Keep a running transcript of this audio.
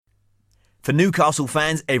For Newcastle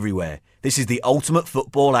fans everywhere, this is the ultimate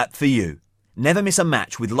football app for you. Never miss a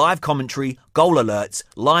match with live commentary, goal alerts,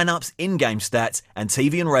 lineups, in-game stats, and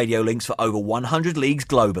TV and radio links for over 100 leagues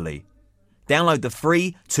globally. Download the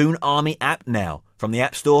free Toon Army app now from the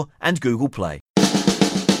App Store and Google Play.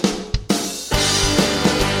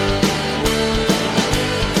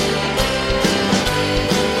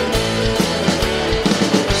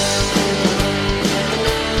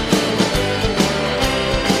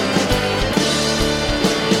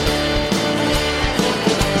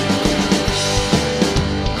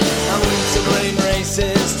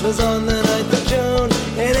 Was on the 9th of June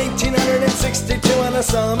in 1862 on a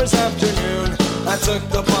summer's afternoon. I took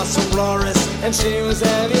the bus from Loris and she was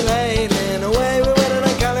heavy laden. Away we went and I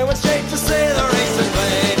kinda went straight to see the race and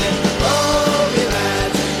played. And oh, me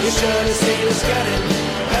lads, you should have seen us getting.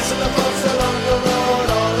 Passing the folks along the road,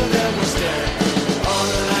 all of them were staring. All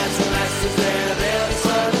the lads and lasses there, they all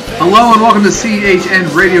started playing. Hello and welcome to CHN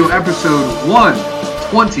Radio episode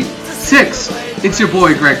 126. It's your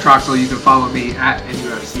boy Greg Troxel. You can follow me at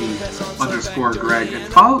NUFC_Greg.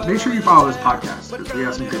 And make sure you follow this podcast because we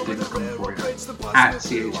have some good things coming for you at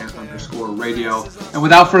CHN_Radio. And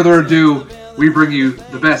without further ado, we bring you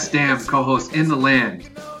the best damn co-host in the land,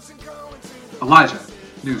 Elijah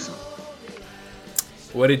Newsom.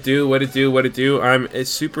 What it do? I'm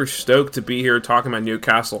super stoked to be here talking about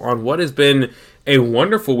Newcastle on what has been a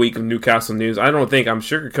wonderful week of Newcastle news. I don't think I'm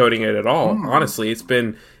sugarcoating it at all. Honestly, it's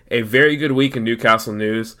been a very good week in Newcastle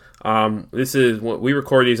news. This is what we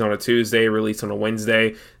record these on a Tuesday, release on a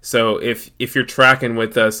Wednesday. So if you're tracking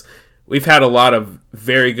with us, we've had a lot of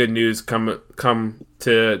very good news come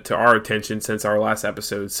to our attention since our last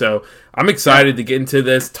episode. So I'm excited to get into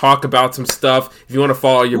this, talk about some stuff. If you want to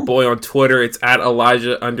follow your boy on Twitter, it's at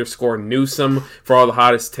Elijah_Newsom for all the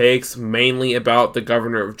hottest takes, mainly about the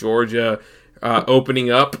governor of Georgia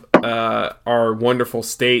opening up our wonderful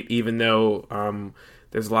state, even though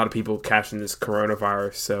there's a lot of people catching this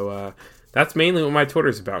coronavirus. So that's mainly what my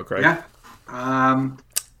Twitter's about, Greg. Yeah.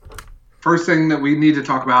 First thing that we need to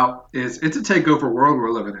talk about is it's a takeover world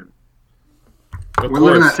we're living in. We're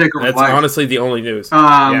living that takeover life. That's honestly the only news.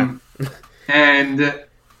 And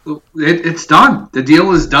it's done. The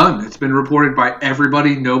deal is done. It's been reported by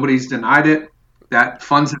everybody. Nobody's denied it. That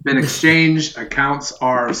funds have been exchanged. Accounts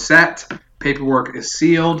are set. Paperwork is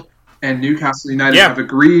sealed. And Newcastle United have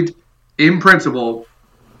agreed in principle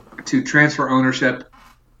to transfer ownership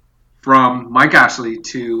from Mike Ashley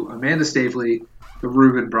to Amanda Staveley, the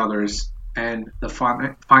Reuben brothers, and the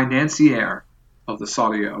financier of the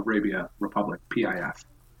Saudi Arabia Republic, PIF.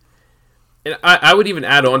 And I would even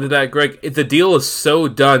add on to that, Greg, the deal is so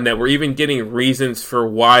done that we're even getting reasons for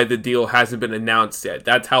why the deal hasn't been announced yet.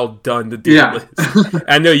 That's how done the deal is.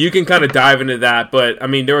 I know you can kind of dive into that, but I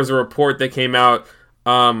mean, there was a report that came out,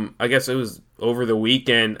 I guess it was over the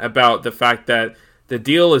weekend, about the fact that the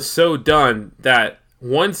deal is so done that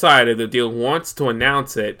one side of the deal wants to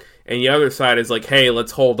announce it, and the other side is like, hey,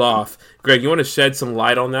 let's hold off. Greg, you want to shed some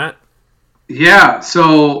light on that? Yeah,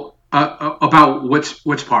 so about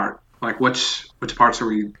which part? Like, which parts are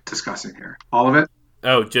we discussing here? All of it?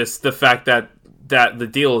 Oh, just the fact that the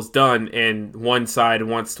deal is done and one side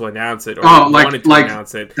wants to announce it or wanted to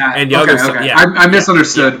announce it. And the other side, I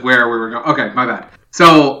misunderstood where we were going. Okay, my bad.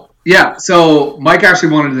 So Mike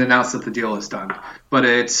actually wanted to announce that the deal is done, but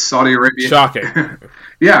it's Saudi Arabia. Shocking.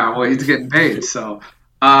 Yeah, well, he's getting paid. So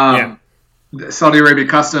Saudi Arabia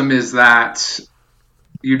custom is that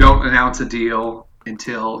you don't announce a deal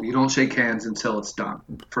until you don't shake hands until it's done,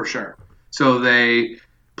 for sure. So they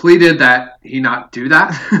pleaded that he not do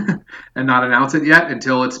that and not announce it yet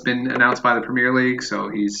until it's been announced by the Premier League. So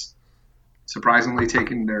he's surprisingly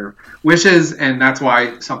taking their wishes, and that's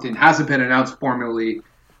why something hasn't been announced formally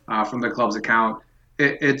from the club's account.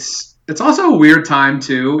 It's also a weird time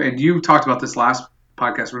too, and you talked about this last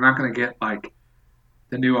podcast. We're not going to get like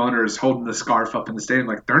the new owners holding the scarf up in the stadium.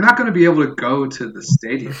 Like, they're not going to be able to go to the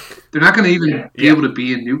stadium. They're not going to even be able to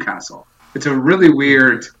be in Newcastle. It's a really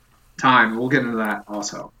weird time. We'll get into that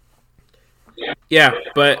also. Yeah,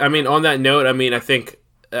 but I mean, on that note, I mean, I think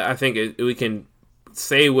we can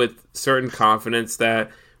say with certain confidence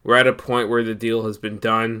that we're at a point where the deal has been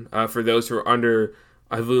done. For those who are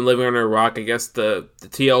living under a rock, I guess the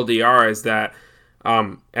TLDR is that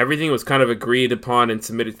everything was kind of agreed upon and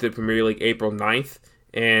submitted to the Premier League April 9th.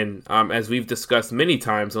 And as we've discussed many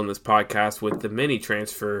times on this podcast with the many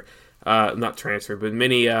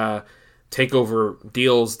many takeover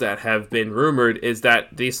deals that have been rumored, is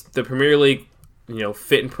that the Premier League,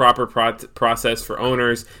 fit and proper process for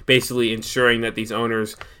owners, basically ensuring that these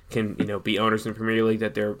owners can, be owners in the Premier League,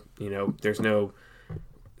 that there's no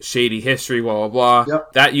shady history, blah, blah, blah.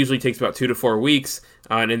 Yep. That usually takes about 2 to 4 weeks.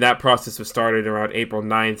 And that process was started around April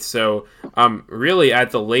 9th. So really,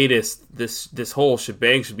 at the latest, this whole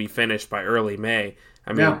shebang should be finished by early May.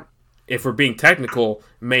 I mean, if we're being technical,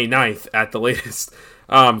 May 9th at the latest.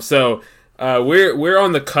 We're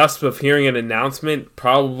on the cusp of hearing an announcement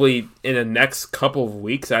probably in the next couple of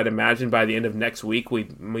weeks. I'd imagine by the end of next week we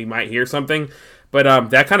might hear something. But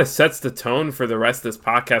that kind of sets the tone for the rest of this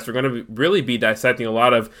podcast. We're going to really be dissecting a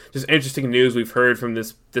lot of just interesting news we've heard from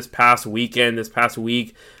this past weekend, this past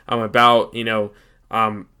week, about,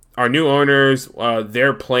 our new owners,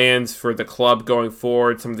 their plans for the club going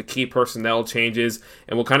forward, some of the key personnel changes,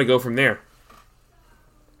 and we'll kind of go from there.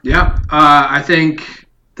 Yeah, I think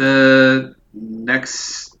the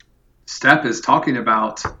next step is talking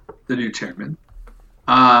about the new chairman.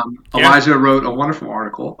 Elijah wrote a wonderful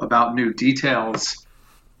article about new details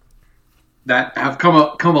that have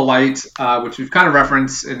come alight, which we've kind of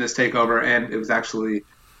referenced in this takeover, and it was actually,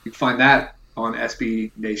 you can find that on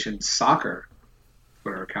SB Nation Soccer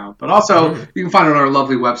Twitter account, but also you can find it on our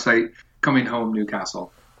lovely website,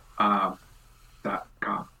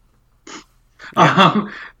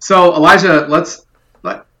 ComingHomeNewcastle.com. So Elijah, let's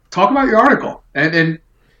talk about your article, and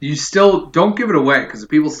you still don't give it away because the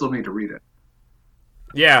people still need to read it.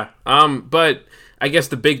 Yeah, but I guess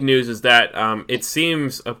the big news is that it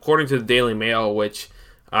seems, according to the Daily Mail, which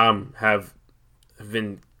have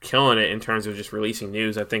been killing it in terms of just releasing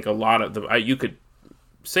news, I think a lot of you could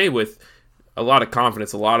say with a lot of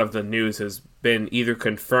confidence, a lot of the news has been either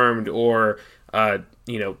confirmed or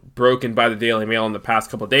broken by the Daily Mail in the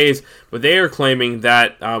past couple of days. But they are claiming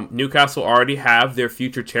that Newcastle already have their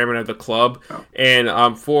future chairman of the club, and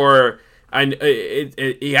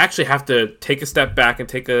you actually have to take a step back and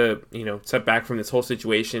take a step back from this whole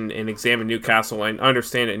situation and examine Newcastle and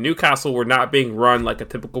understand that Newcastle were not being run like a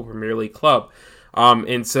typical Premier League club.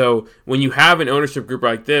 And so when you have an ownership group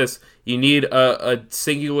like this, you need a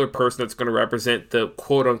singular person that's going to represent the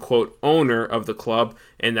quote-unquote owner of the club,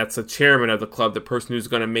 and that's the chairman of the club, the person who's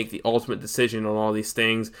going to make the ultimate decision on all these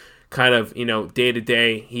things. Kind of, day to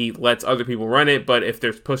day, he lets other people run it, but if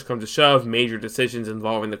there's push comes to shove, major decisions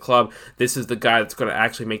involving the club, this is the guy that's going to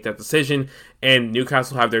actually make that decision. And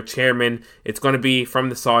Newcastle have their chairman. It's going to be from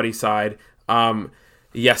the Saudi side,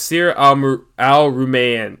 Yasir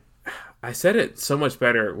Al-Rumayyan. I said it so much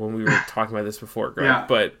better when we were talking about this before, Greg. Yeah.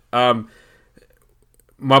 But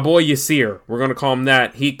my boy Yasir, we're going to call him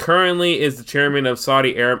that. He currently is the chairman of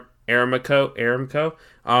Saudi Aramco,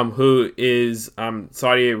 who is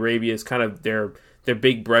Saudi Arabia's kind of their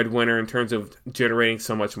big breadwinner in terms of generating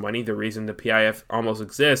so much money. The reason the PIF almost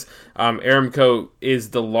exists. Aramco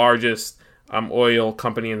is the largest oil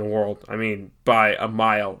company in the world. I mean, by a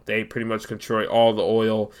mile. They pretty much control all the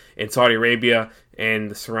oil in Saudi Arabia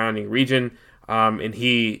and the surrounding region. And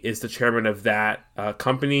he is the chairman of that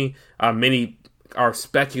company. Many are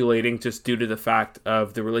speculating, just due to the fact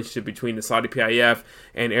of the relationship between the Saudi PIF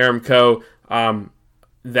and Aramco,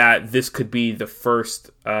 that this could be the first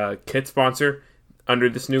kit sponsor under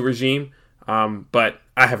this new regime. But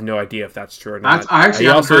I have no idea if that's true or not. I actually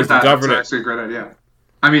haven't heard that. That's actually a great idea.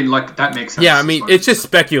 I mean, that makes sense. Yeah, I mean, it's just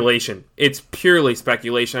speculation. It's purely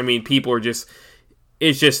speculation. I mean, people are just...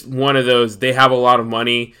 It's just one of those, they have a lot of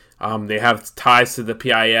money. They have ties to the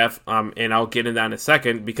PIF, and I'll get into that in a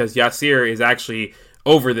second, because Yasir is actually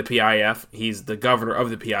over the PIF. He's the governor of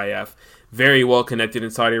the PIF. Very well connected in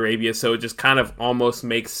Saudi Arabia, so it just kind of almost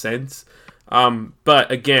makes sense.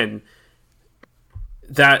 But again,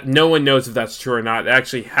 that no one knows if that's true or not. It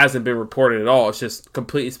actually hasn't been reported at all. It's just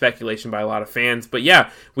completely speculation by a lot of fans. But yeah,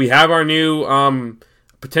 we have our new...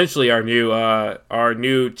 potentially our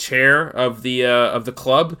new chair of the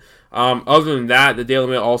club. Other than that, the Daily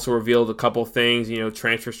Mail also revealed a couple things,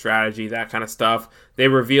 transfer strategy, that kind of stuff. They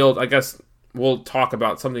revealed, I guess we'll talk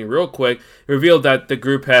about something real quick. It revealed that the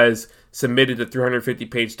group has submitted a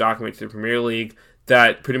 350-page document to the Premier League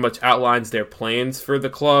that pretty much outlines their plans for the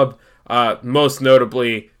club. Most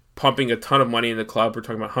notably, pumping a ton of money in the club. We're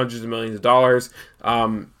talking about hundreds of millions of dollars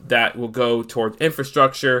that will go towards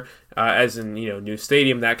infrastructure, as in new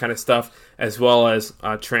stadium, that kind of stuff, as well as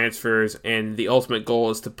transfers. And the ultimate goal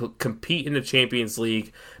is to compete in the Champions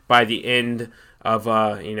League by the end of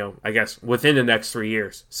I guess within the next 3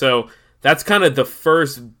 years. So that's kind of the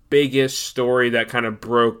first biggest story that kind of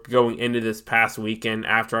broke going into this past weekend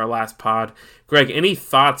after our last pod. Greg, any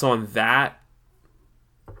thoughts on that?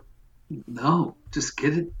 No, just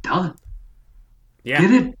get it done. Yeah,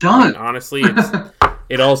 get it done. I mean, honestly,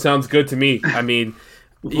 it all sounds good to me. I mean,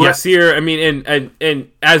 Yasir. I mean,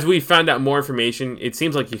 and as we found out more information, it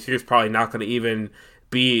seems like Yasir's probably not going to even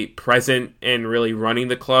be present and really running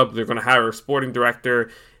the club. They're going to hire a sporting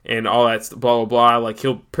director, and all that blah, blah, blah. Like,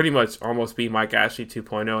 he'll pretty much almost be Mike Ashley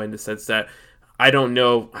 2.0 in the sense that I don't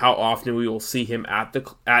know how often we will see him at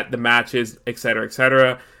the matches, et cetera, et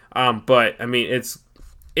cetera. But, I mean, it's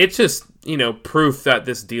just, proof that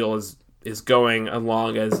this deal is going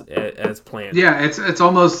along as planned. Yeah, it's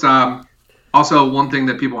almost also one thing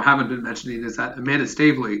that people haven't been mentioning is that Amanda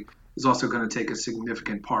Stavely is also going to take a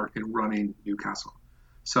significant part in running Newcastle.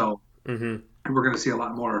 So and we're going to see a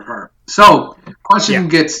lot more of her. So question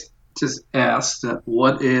gets just asked: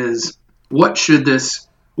 what are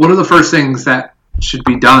the first things that should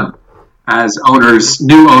be done as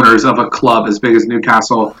new owners of a club as big as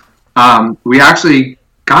Newcastle? We actually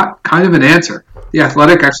got kind of an answer. The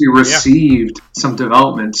Athletic actually received some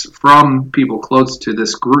developments from people close to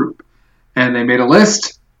this group, and they made a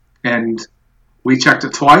list, and we checked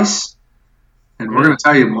it twice, and we're going to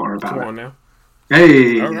tell you more about it. Come on now.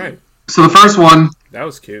 Hey. All right. So the first one. That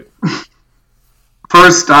was cute.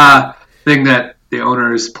 First thing that the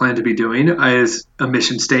owners plan to be doing is a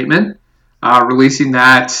mission statement, releasing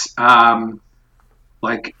that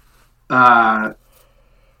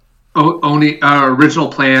original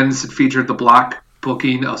plans had featured the block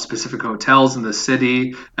booking of specific hotels in the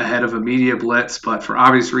city ahead of a media blitz, but for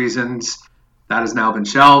obvious reasons, that has now been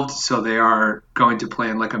shelved. So they are going to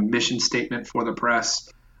plan like a mission statement for the press.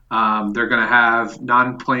 They're going to have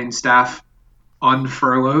non-playing staff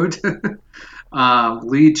unfurloughed.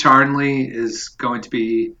 Lee Charnley is going to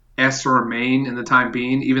be asked to remain in the time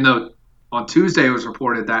being, even though on Tuesday it was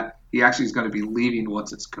reported that he actually is going to be leaving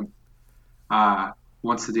once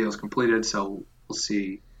the deal is completed. So we'll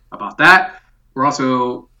see about that. We're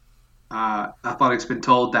also Athletic's been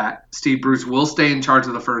told that Steve Bruce will stay in charge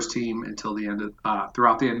of the first team until the end of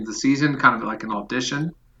throughout the end of the season, kind of like an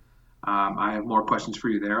audition. I have more questions for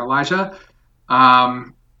you there, Elijah.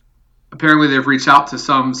 Apparently, they've reached out to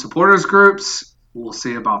some supporters groups. We'll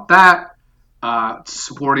see about that.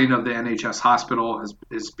 Supporting of the NHS hospital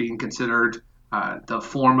is being considered. The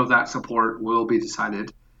form of that support will be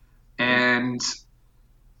decided. And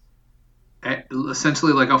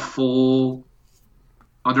essentially like a full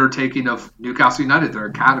undertaking of Newcastle United, their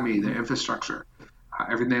academy, their infrastructure,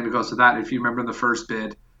 everything that goes to that. If you remember the first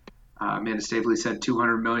bid, Amanda Stavely said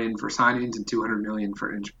 $200 million for signings and $200 million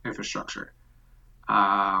for infrastructure.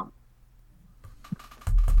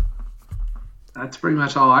 That's pretty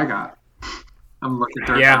much all I got. I'm looking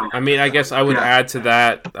through. Yeah, I mean, I guess I would add to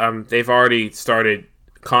that. They've already started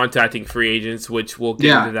contacting free agents, which we'll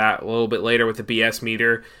get into that a little bit later with the BS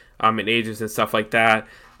meter and agents and stuff like that.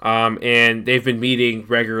 And they've been meeting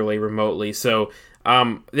regularly remotely. So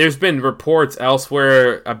there's been reports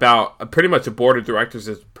elsewhere about pretty much a board of directors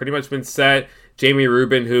has pretty much been set. Jamie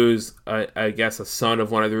Rubin, who's, I guess, a son of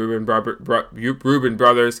one of the Rubin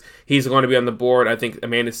brothers, he's going to be on the board. I think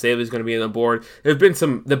Amanda Stavely is going to be on the board. There's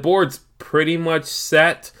been the board's pretty much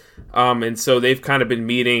set, and so they've kind of been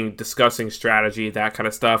meeting, discussing strategy, that kind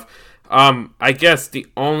of stuff. I guess the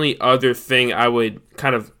only other thing I would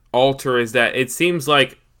kind of alter is that it seems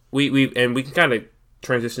like we can kind of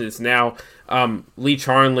transition this now. Lee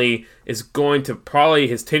Charnley is going to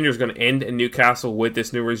his tenure is going to end in Newcastle with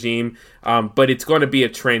this new regime, but it's going to be a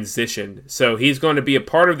transition. So he's going to be a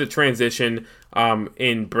part of the transition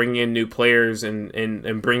in bringing in new players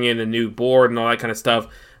and bringing in a new board and all that kind of stuff.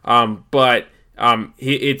 But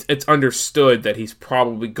it's understood that he's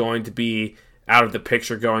probably going to be out of the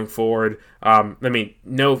picture going forward. I mean,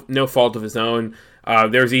 no fault of his own.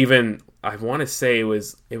 There's even, I want to say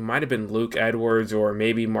it might have been Luke Edwards or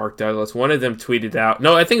maybe Mark Douglas. One of them tweeted out,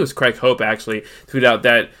 no, I think it was Craig Hope actually, tweeted out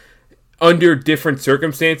that under different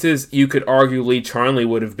circumstances, you could argue Lee Charnley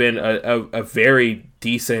would have been a very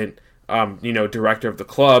decent, director of the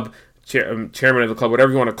club, chairman of the club,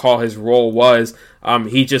 whatever you want to call his role was.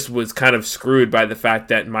 He just was kind of screwed by the fact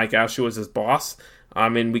that Mike Ashley was his boss.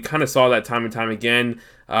 And we kind of saw that time and time again.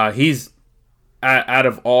 He's out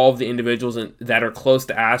of all of the individuals that are close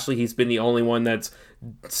to Ashley, he's been the only one that's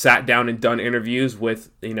sat down and done interviews with,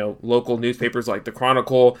 local newspapers like the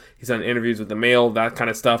Chronicle. He's done interviews with the Mail, that kind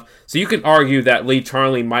of stuff. So you can argue that Lee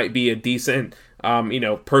Charnley might be a decent,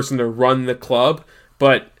 person to run the club,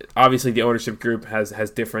 but obviously the ownership group has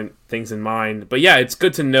different things in mind. But yeah, it's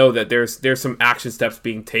good to know that there's some action steps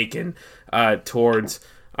being taken towards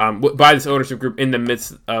by this ownership group in the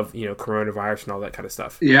midst of coronavirus and all that kind of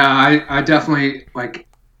stuff. Yeah, I definitely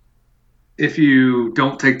if you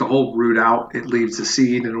don't take the whole root out, it leaves the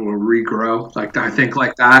seed and it will regrow. I think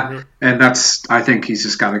like that, and I think he's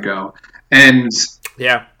just got to go. And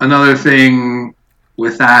yeah, another thing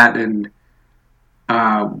with that, and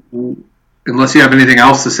unless you have anything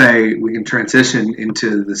else to say, we can transition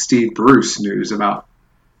into the Steve Bruce news about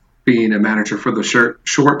being a manager for the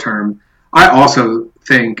short term. I also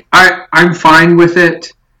think I'm fine with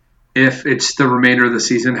it if it's the remainder of the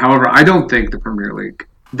season. However, I don't think the Premier League,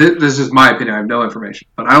 this is my opinion, I have no information,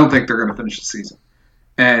 but I don't think they're going to finish the season.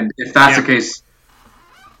 And if that's the case,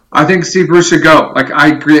 I think Steve Bruce should go. Like, I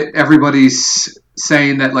agree, everybody's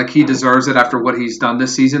saying that like he deserves it after what he's done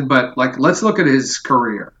this season, but like let's look at his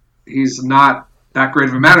career. He's not that great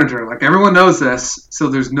of a manager. Like, everyone knows this, so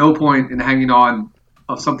there's no point in hanging on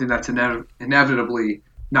of something that's inevitably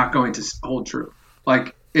not going to hold true.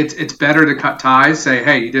 Like, it's better to cut ties, say,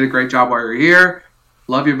 hey, you did a great job while you're here.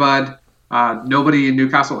 Love you, bud. Nobody in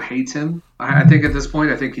Newcastle hates him. I think at this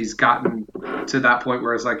point, I think he's gotten to that point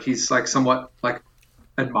where it's like he's like somewhat like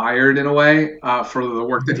admired in a way for the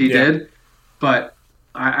work that he did. But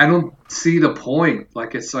I don't see the point.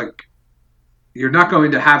 Like, it's like you're not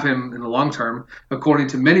going to have him in the long term. According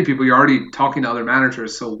to many people, you're already talking to other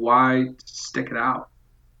managers, so why stick it out?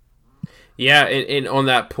 Yeah, and on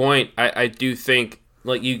that point, I do think,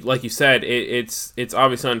 like you said, it's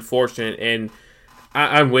obviously unfortunate, and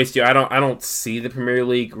I'm with you. I don't see the Premier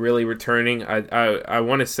League really returning. I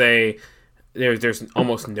want to say there's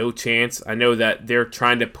almost no chance. I know that they're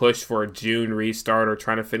trying to push for a June restart or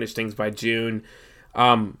trying to finish things by June,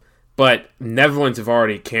 but Netherlands have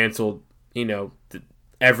already canceled,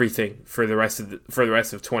 everything for the rest of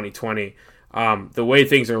 2020. The way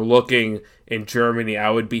things are looking in Germany, I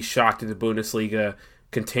would be shocked if the Bundesliga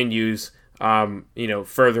continues,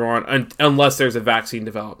 further on, unless there's a vaccine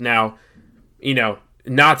developed. Now,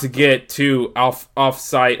 not to get too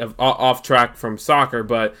off track from soccer,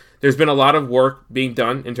 but there's been a lot of work being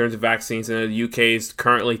done in terms of vaccines, and the UK is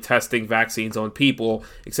currently testing vaccines on people,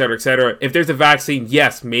 et cetera, et cetera. If there's a vaccine,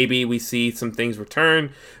 yes, maybe we see some things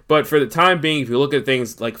return, but for the time being, if you look at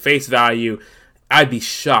things like face value, I'd be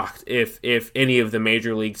shocked if any of the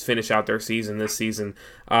major leagues finish out their season this season.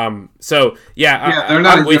 They're not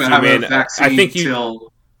going to have a vaccine I think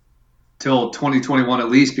till 2021 at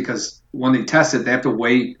least, because when they test it, they have to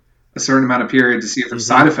wait a certain amount of period to see if there's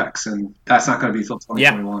side effects, and that's not going to be till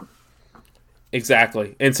 2021. Yeah,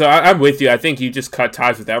 exactly. And so I'm with you. I think you just cut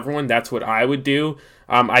ties with everyone. That's what I would do.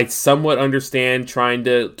 I somewhat understand trying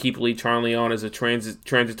to keep Lee Charnley on as a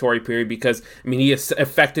transitory period because, he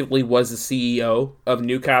effectively was the CEO of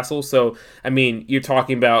Newcastle. So, you're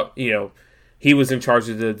talking about, he was in charge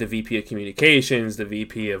of the VP of communications, the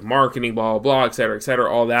VP of marketing, blah, blah, blah, et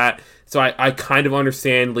cetera, all that. So I kind of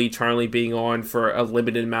understand Lee Charnley being on for a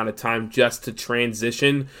limited amount of time just to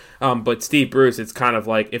transition. But Steve Bruce, it's kind of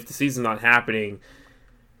like, if the season's not happening,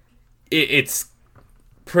 it's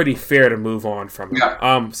pretty fair to move on from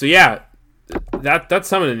it. Yeah. That's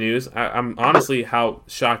some of the news. I'm honestly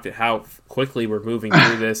shocked at how quickly we're moving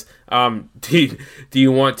through this. Do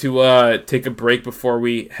you want to take a break before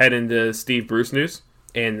we head into Steve Bruce news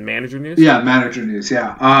and the manager news? Yeah, manager news,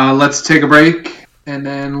 yeah. Let's take a break, and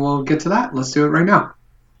then we'll get to that. Let's do it right now.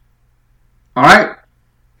 All right.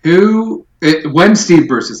 When Steve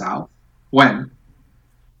Bruce is out,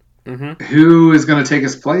 who is going to take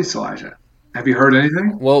his place, Elijah? Have you heard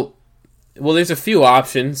anything? Well, there's a few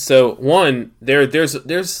options. So one, there's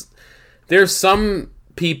some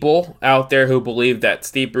people out there who believe that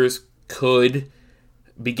Steve Bruce could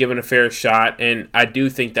be given a fair shot, and I do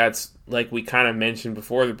think that's, like we kind of mentioned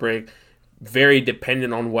before the break, very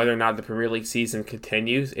dependent on whether or not the Premier League season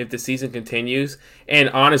continues. If the season continues, and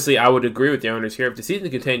honestly, I would agree with the owners here. If the season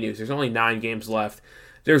continues, there's only 9 games left.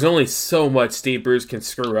 There's only so much Steve Bruce can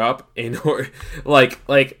screw up in order,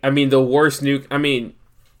 the worst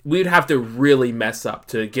we'd have to really mess up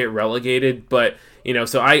to get relegated, but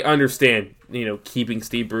so I understand, keeping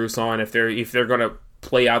Steve Bruce on if they're going to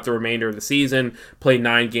play out the remainder of the season, play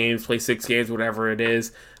 9 games, play 6 games, whatever it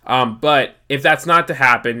is. But if that's not to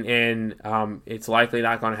happen, and it's likely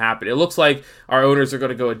not going to happen, it looks like our owners are going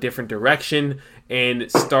to go a different direction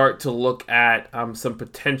and start to look at some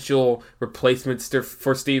potential replacements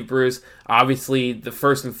for Steve Bruce. Obviously, the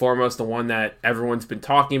first and foremost, the one that everyone's been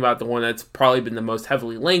talking about, the one that's probably been the most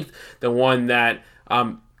heavily linked, the one that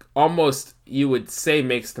almost you would say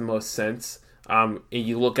makes the most sense, and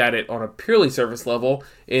you look at it on a purely surface level,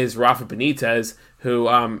 is Rafa Benitez, who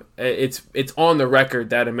it's on the record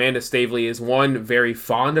that Amanda Staveley is very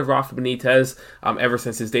fond of Rafa Benitez ever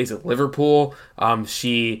since his days at Liverpool.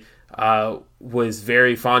 She was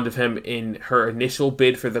very fond of him in her initial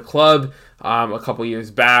bid for the club a couple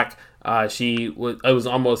years back. It was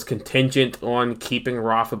almost contingent on keeping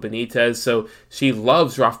Rafa Benitez, so she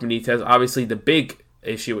loves Rafa Benitez. Obviously, the big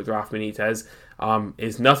issue with Rafa Benitez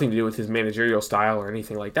is nothing to do with his managerial style or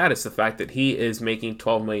anything like that. It's the fact that he is making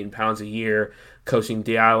 £12 million a year coaching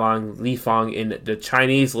Dialong Lifang in the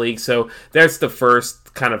Chinese league. So that's the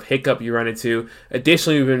first kind of hiccup you run into.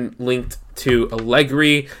 Additionally, we've been linked to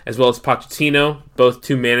Allegri as well as Pochettino, both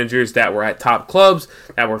two managers that were at top clubs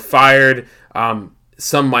that were fired.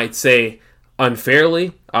 Some might say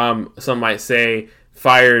unfairly. Some might say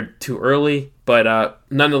fired too early. But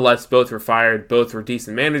nonetheless, both were fired. Both were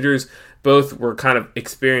decent managers. Both were kind of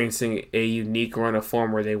experiencing a unique run of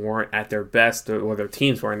form where they weren't at their best, or their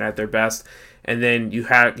teams weren't at their best. And then you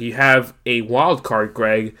have a wild card,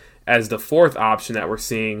 Greg, as the fourth option that we're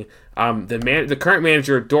seeing. The current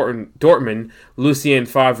manager of Dortmund, Lucien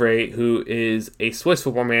Favre, who is a Swiss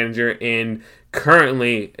football manager and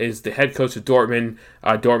currently is the head coach of Dortmund.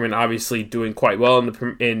 Dortmund obviously doing quite well in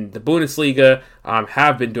the Bundesliga,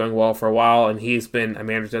 have been doing well for a while, and he's been a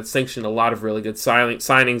manager that's sanctioned a lot of really good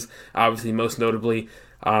signings. Obviously, most notably,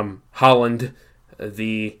 Holland.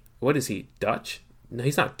 What is he, Dutch? No,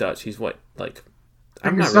 he's not Dutch. He's what?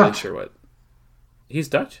 I'm not really sure what. He's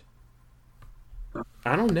Dutch?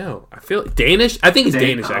 I don't know. I feel Danish. I think he's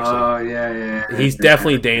Danish, actually. Oh, yeah. He's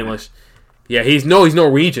definitely Danish. Yeah, he's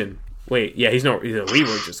Norwegian. Wait, yeah, we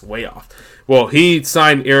were just way off. Well, he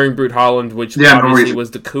signed Erling Braut Haaland, which obviously Norwegian was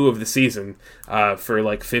the coup of the season, for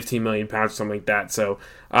like £15 million or something like that. So,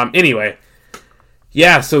 anyway,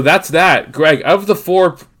 yeah. So that's that, Greg. Of the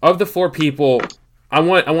four people, I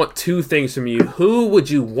want two things from you. Who would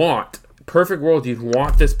you want? Perfect world, you'd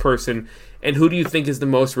want this person, and who do you think is the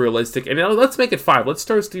most realistic? And let's make it 5. Let's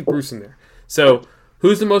start Steve Bruce in there. So,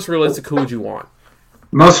 who's the most realistic? Who would you want?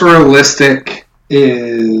 Most realistic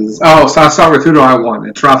is... so I'll start with who do I want.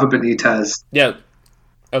 It's Rafa Benitez. Yeah.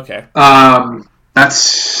 Okay.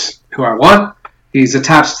 That's who I want. He's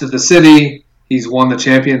attached to the city. He's won the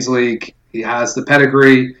Champions League. He has the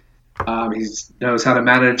pedigree. He knows how to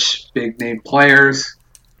manage big-name players.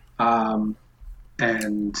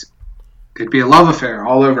 And it'd be a love affair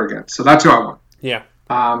all over again. So that's who I want. Yeah.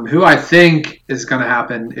 Who I think is going to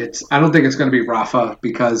happen, I don't think it's going to be Rafa,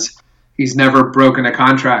 because he's never broken a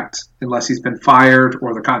contract unless he's been fired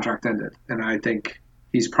or the contract ended. And I think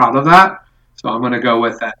he's proud of that. So I'm going to go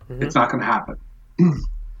with that. Mm-hmm. It's not going to happen.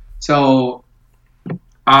 So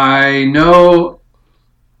I know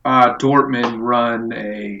Dortmund run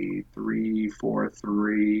a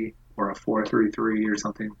 3-4-3 or a 4-3-3 or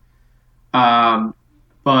something.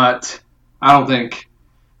 But I don't think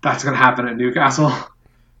that's going to happen at Newcastle.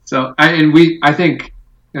 So, I think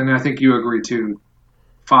you agree too,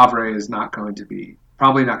 Favre is probably not going to be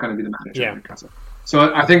the manager of Newcastle.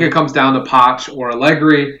 So I think it comes down to Poch or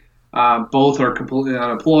Allegri. Both are completely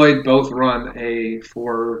unemployed. Both run a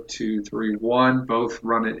 4-2-3-1. Both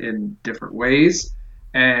run it in different ways.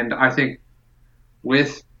 And I think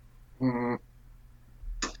with the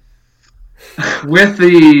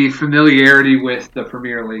familiarity with the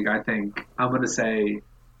Premier League, I think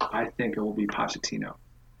it will be Pochettino.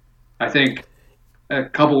 I think a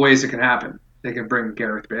couple ways it can happen. They can bring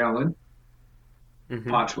Gareth Bale in.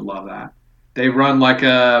 Mm-hmm. Poch would love that. They run like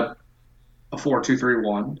a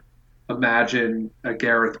 4-2-3-1. Imagine a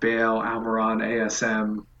Gareth Bale, Almiron,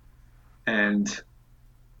 ASM, and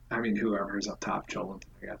whoever is up top, Joelinton,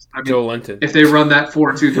 I guess. Joelinton. If they run that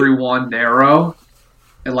 4-2-3-1 narrow,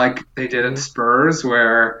 and like they did at Spurs,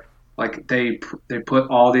 where like they put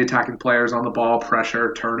all the attacking players on the ball,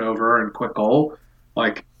 pressure, turnover, and quick goal,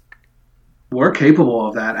 like we're capable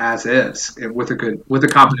of that as is with a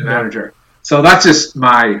competent manager. So that's just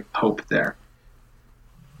my hope there.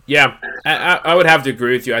 Yeah, I would have to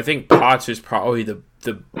agree with you. I think Poch is probably the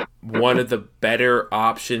one of the better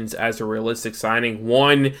options as a realistic signing.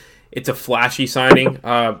 One, it's a flashy signing.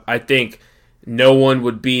 I think no one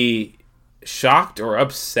would be shocked or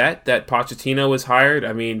upset that Pochettino was hired.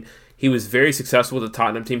 I mean, he was very successful with the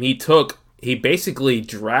Tottenham team. He basically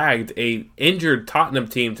dragged a injured Tottenham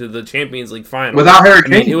team to the Champions League final without Harry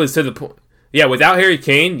Kane. It was to the point. Yeah, without Harry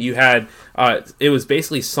Kane, you had it was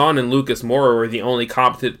basically Son and Lucas Moura were the only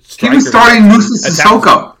competent strikers. He was starting Moussa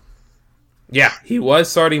Sissoko. Yeah, he was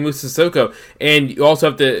starting Moussa Sissoko, and you also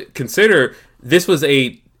have to consider this was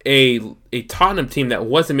a Tottenham team that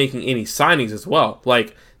wasn't making any signings as well.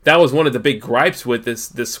 Like that was one of the big gripes with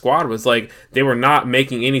this squad was like they were not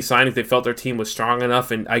making any signings. They felt their team was strong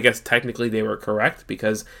enough, and I guess technically they were correct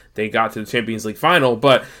because they got to the Champions League final.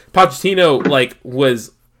 But Pochettino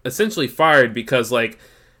was essentially fired because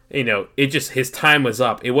his time was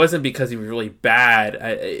up. It wasn't because he was really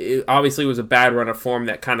bad. Obviously it was a bad run of form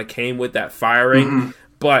that kind of came with that firing. Mm-hmm.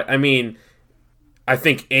 But I mean, I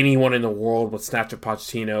think anyone in the world would snatch up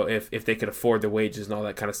Pochettino if they could afford the wages and all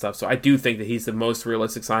that kind of stuff. So I do think that he's the most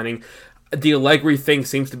realistic signing. The Allegri thing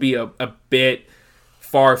seems to be a bit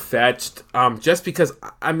far-fetched, just because,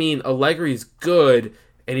 I mean, Allegri's good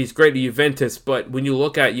and he's great at Juventus, but when you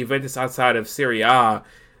look at Juventus outside of Serie A,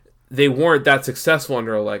 they weren't that successful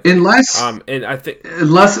under Allegri. Unless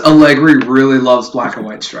Allegri really loves black and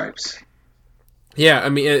white stripes. Yeah, I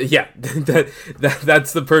mean,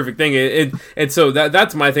 that's the perfect thing. And so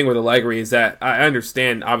that's my thing with Allegri, is that I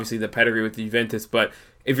understand, obviously, the pedigree with the Juventus, but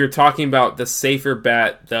if you're talking about the safer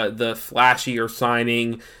bet, the flashier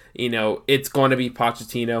signing, it's going to be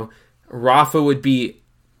Pochettino. Rafa would be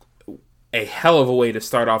a hell of a way to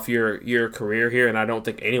start off your career here, and I don't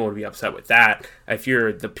think anyone would be upset with that if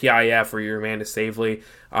you're the PIF or you're Amanda Staveley.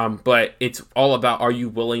 But it's all about, are you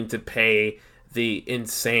willing to pay the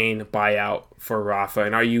insane buyout for Rafa,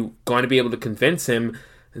 and are you going to be able to convince him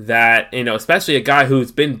that, especially a guy who's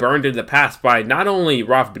been burned in the past by not only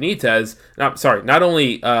Rafa Benitez, not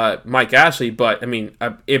only Mike Ashley, but I mean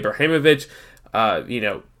Ibrahimovic,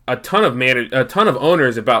 a ton of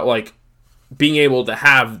owners about like being able to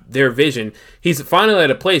have their vision. He's finally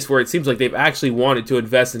at a place where it seems like they've actually wanted to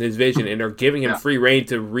invest in his vision and are giving him free rein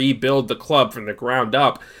to rebuild the club from the ground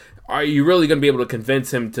up. Are you really going to be able to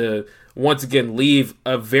convince him to once again leave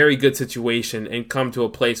a very good situation and come to a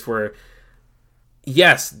place where,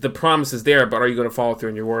 yes, the promise is there, but are you going to follow through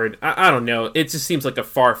on your word? I don't know. It just seems like a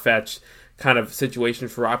far-fetched kind of situation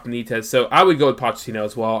for Rafa Benitez. So I would go with Pochettino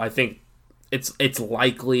as well. I think it's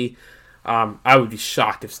likely. I would be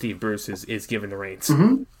shocked if Steve Bruce is given the reins.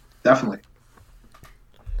 Mm-hmm. Definitely.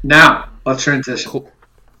 Now, let's transition. Cool.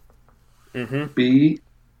 Mm-hmm. Be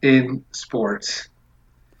in sports.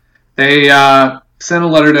 They sent a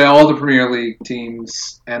letter to all the Premier League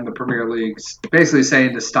teams and the Premier Leagues basically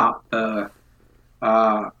saying to stop the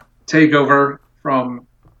takeover from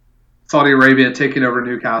Saudi Arabia taking over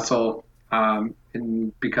Newcastle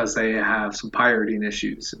because they have some pirating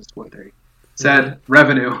issues, is what they said. Mm-hmm.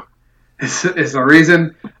 Revenue is the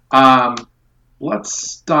reason.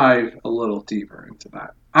 Let's dive a little deeper into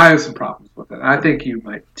that. I have some problems with it. I think you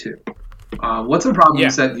might too. What's the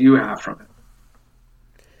problems that you have from it?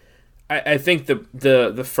 I think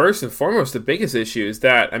the first and foremost, the biggest issue is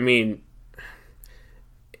that, I mean,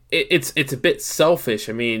 it's a bit selfish.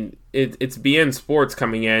 I mean, it's beIN Sports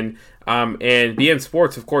coming in, and beIN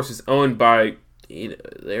Sports, of course, is owned by,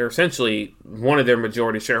 they're essentially, one of their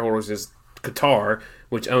majority shareholders is Qatar,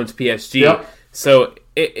 which owns PSG. Yep. So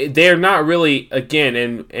they're not really, again,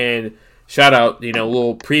 and shout out,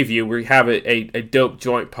 little preview. We have a dope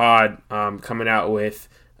joint pod coming out with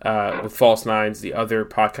False Nines, the other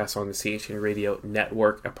podcast on the CHN Radio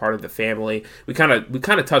Network, a part of the family. We kind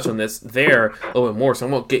of touch on this there a little bit more, so I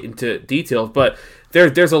won't get into details. But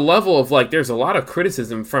there's a level of there's a lot of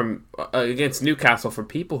criticism from against Newcastle from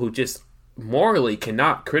people who just morally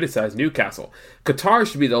cannot criticize Newcastle. Qatar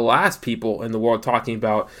should be the last people in the world talking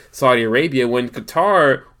about Saudi Arabia, when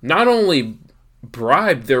Qatar not only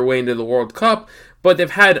bribed their way into the World Cup, but they've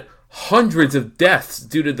had hundreds of deaths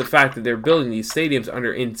due to the fact that they're building these stadiums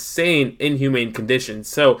under insane, inhumane conditions.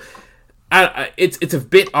 So it's a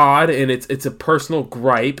bit odd, and it's a personal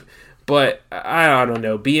gripe, but I don't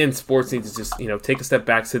know. beIN Sports needs to just take a step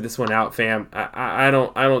back, sit this one out, fam. I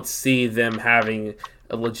don't see them having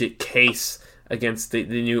a legit case against the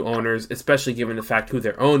new owners, especially given the fact who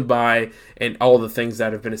they're owned by and all the things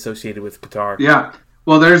that have been associated with Qatar. Yeah.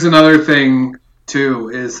 Well, there's another thing too,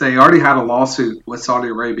 is they already had a lawsuit with Saudi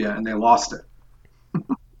Arabia and they lost it.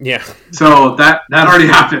 Yeah. So that already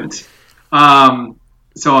happened.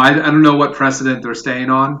 So I don't know what precedent they're staying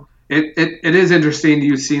on. It is interesting.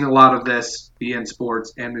 You've seen a lot of this, beIN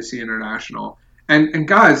Sports, Amnesty International. And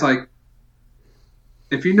guys,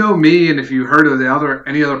 if you know me and if you heard of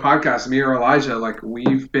any other podcasts, me or Elijah,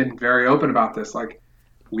 we've been very open about this.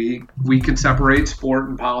 We can separate sport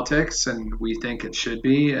and politics, and we think it should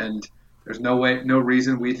be, and there's no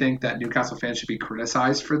reason we think that Newcastle fans should be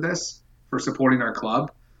criticized for this, for supporting our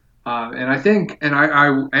club. And I think, and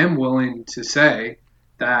I am willing to say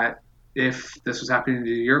that if this was happening to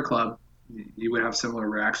your club, you would have similar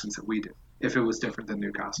reactions that we did if it was different than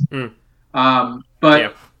Newcastle.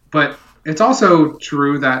 But it's also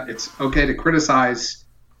true that it's okay to criticize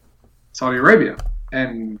Saudi Arabia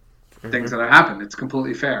and things that have happened. It's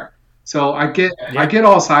completely fair. So I get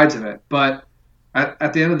all sides of it, but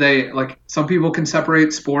at the end of the day, some people can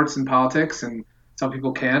separate sports and politics and some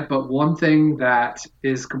people can't. But one thing that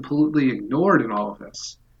is completely ignored in all of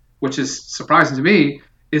this, which is surprising to me,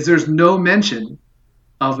 is there's no mention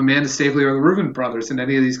of Amanda Staveley or the Reuven brothers in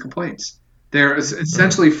any of these complaints. They're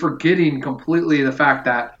essentially forgetting completely the fact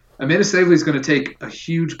that Amanda Staveley is going to take a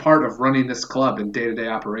huge part of running this club in day-to-day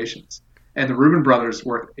operations. And the Reuben brothers,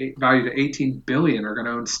 valued at $18 billion, are going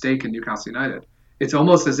to own stake in Newcastle United. It's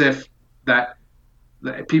almost as if that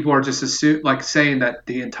people are just saying that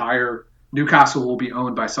the entire Newcastle will be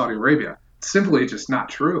owned by Saudi Arabia. It's simply just not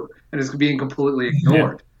true, and it's being completely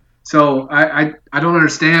ignored. Yeah. So I don't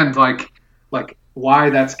understand like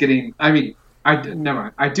why that's getting. I mean, never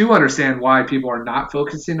mind. I do understand why people are not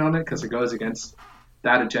focusing on it because it goes against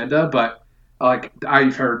that agenda, but. Like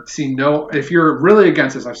if you're really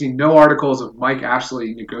against this, I've seen no articles of Mike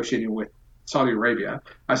Ashley negotiating with Saudi Arabia.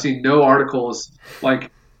 I've seen no articles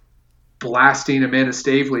like blasting Amanda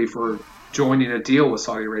Staveley for joining a deal with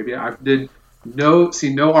Saudi Arabia. I've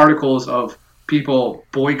seen no articles of people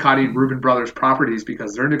boycotting Reuben Brothers properties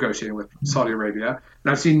because they're negotiating with Saudi Arabia.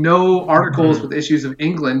 And I've seen no articles with issues of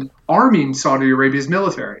England arming Saudi Arabia's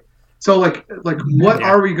military. So what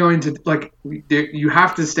are we going to you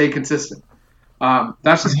have to stay consistent.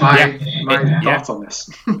 That's just my thoughts on this.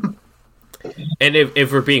 And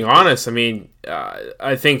if we're being honest, I mean,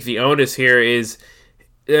 I think the onus here is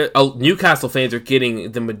Newcastle fans are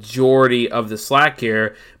getting the majority of the slack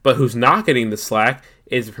here, but who's not getting the slack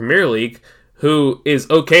is the Premier League, who is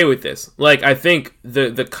okay with this. Like, I think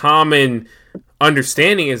the common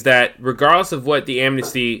understanding is that regardless of what the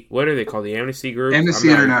Amnesty, what are they called? The Amnesty Group? Amnesty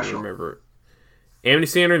International. Remember.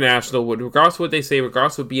 Amnesty International, regardless of what they say,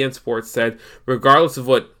 regardless of what BN Sports said, regardless of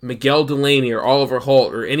what Miguel Delaney or Oliver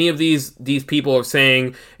Holt or any of these people are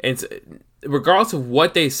saying, and regardless of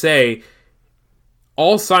what they say,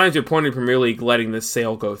 all signs are pointing to the Premier League letting this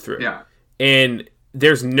sale go through. Yeah. And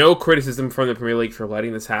there's no criticism from the Premier League for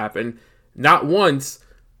letting this happen. Not once,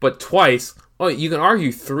 but twice. Oh, you can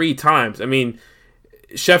argue 3 times. I mean,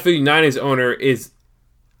 Sheffield United's owner is...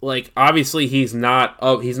 Like, obviously, he's not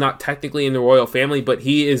technically in the royal family, but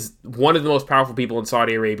he is one of the most powerful people in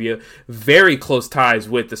Saudi Arabia. Very close ties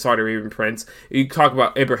with the Saudi Arabian prince. You talk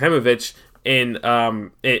about Ibrahimovic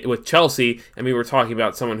with Chelsea. I mean, we're talking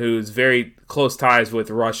about someone who's very close ties with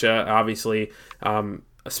Russia. Obviously, a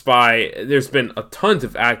spy. There's been a tons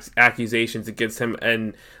of accusations against him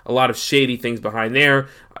and a lot of shady things behind there.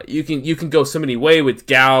 You can go so many ways with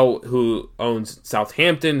Gao, who owns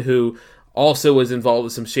Southampton, who also was involved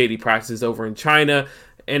with some shady practices over in China.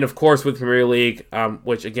 And, of course, with Premier League,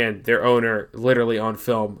 which, again, their owner literally on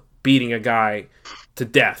film beating a guy to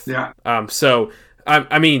death. Yeah. So,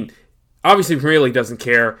 I mean, obviously Premier League doesn't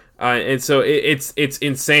care. And so it's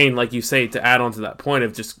insane, like you say, to add on to that point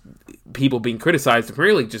of just people being criticized. The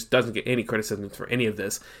Premier League just doesn't get any criticism for any of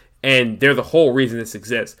this. And they're the whole reason this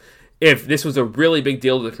exists. If this was a really big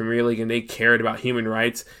deal to the Premier League and they cared about human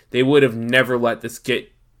rights, they would have never let this get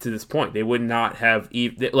to this point. They would not have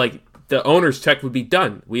the owner's check would be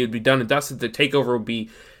done. We would be done and dusted. The takeover would be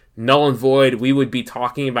null and void. We would be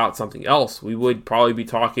talking about something else. We would probably be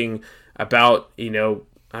talking about, I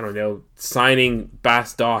don't know, signing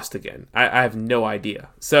Bas Dost again. I have no idea.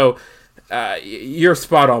 So you're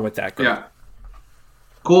spot on with that, Greg. Yeah.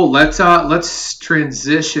 Cool. Let's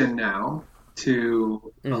transition now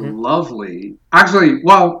to a lovely. Actually,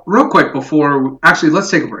 well, real quick let's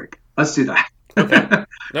take a break. Let's do that. Okay.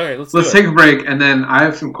 Okay, let's take a break, and then I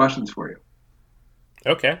have some questions for you.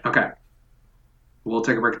 Okay. We'll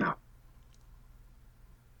take a break now.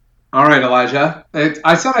 All right, Elijah.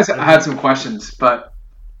 I said I had some questions, but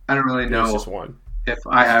I don't really know if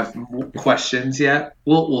I have questions yet.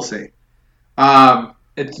 We'll see.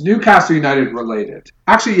 It's Newcastle United related.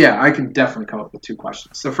 Actually, yeah, I can definitely come up with 2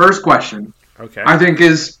 questions. The first question, I think,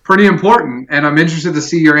 is pretty important, and I'm interested to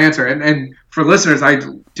see your answer. And for listeners, I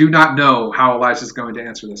do not know how Elijah is going to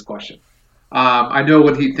answer this question. I know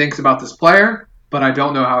what he thinks about this player, but I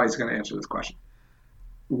don't know how he's going to answer this question.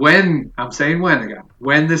 When this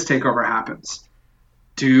takeover happens,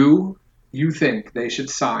 do you think they should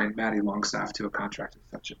sign Matty Longstaff to a contract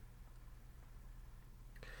extension?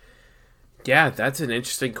 Yeah, that's an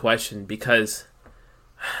interesting question because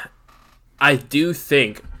I do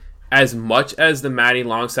think, as much as the Matty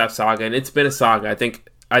Longstaff saga, and it's been a saga, I think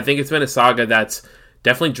it's been a saga that's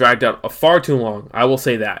definitely dragged out far too long. I will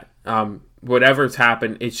say that. Whatever's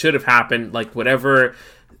happened, it should have happened. Like, whatever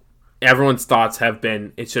everyone's thoughts have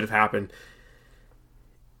been, it should have happened.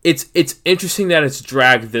 It's interesting that it's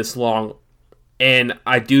dragged this long, and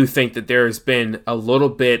I do think that there has been a little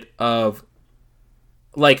bit of,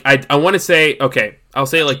 like, I want to say, okay, I'll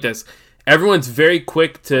say it like this. Everyone's very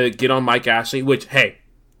quick to get on Mike Ashley, which, hey,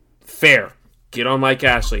 fair. Get on Mike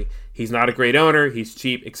Ashley. He's not a great owner. He's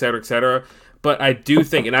cheap, etc., etc. But I do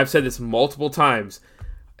think, and I've said this multiple times,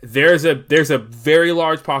 there's a very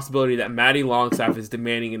large possibility that Matty Longstaff is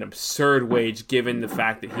demanding an absurd wage given the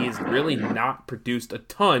fact that he's really not produced a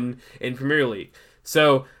ton in Premier League.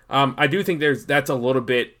 So I do think that's a little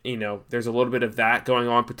bit, there's a little bit of that going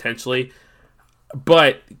on potentially.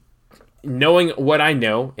 But knowing what I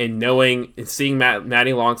know and knowing and seeing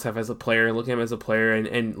Matty Longstaff as a player and looking at him as a player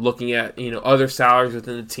and looking at other salaries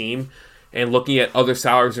within the team and looking at other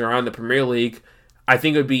salaries around the Premier League, I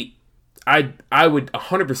think it would be I would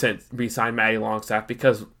 100% re-sign Matty Longstaff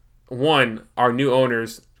because, one, our new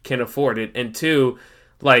owners can afford it, and two,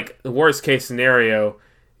 like, the worst case scenario,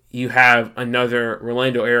 you have another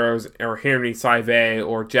Rolando Eros or Henry Saivet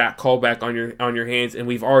or Jack Colbeck on your hands, and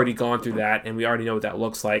we've already gone through that, and we already know what that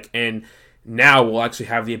looks like, and now we'll actually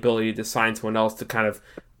have the ability to sign someone else to kind of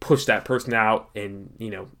push that person out and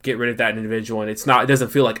get rid of that individual, and it doesn't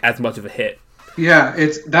feel like as much of a hit. Yeah,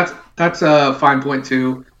 that's a fine point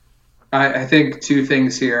too. I think two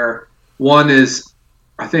things here. One is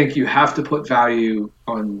I think you have to put value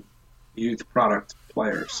on youth product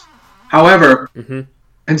players. However,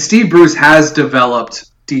 and Steve Bruce has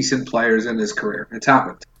developed decent players in his career. It's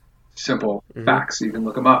happened. Simple facts. You can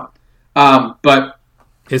look them up. But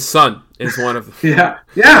his son is one of them. Yeah.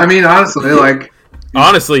 I mean, honestly,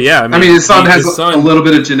 honestly, yeah. I mean, his son has a little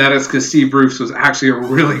bit of genetics because Steve Bruce was actually a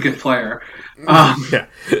really good player.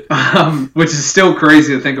 Which is still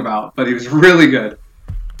crazy to think about, but he was really good.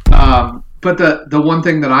 But the one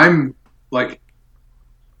thing that I'm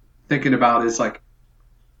thinking about is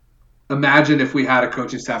imagine if we had a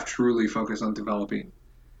coaching staff truly focused on developing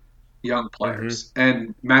young players,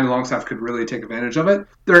 and Matty Longstaff could really take advantage of it.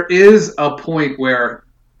 There is a point where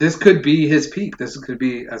this could be his peak. This could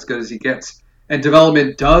be as good as he gets, and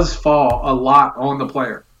development does fall a lot on the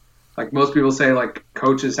player. Like most people say,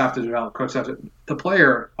 coaches have to develop, the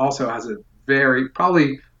player also has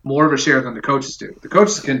probably more of a share than the coaches do. The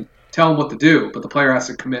coaches can tell him what to do, but the player has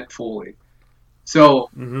to commit fully. So,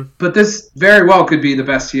 but this very well could be the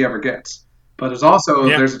best he ever gets. But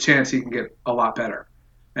there's a chance he can get a lot better.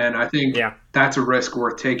 And I think that's a risk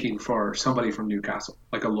worth taking for somebody from Newcastle,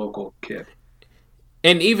 like a local kid.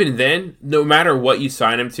 And even then, no matter what you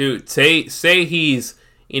sign him to, say he's,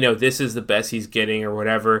 this is the best he's getting or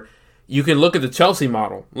whatever, you can look at the Chelsea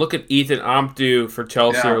model. Look at Ethan Ampadu for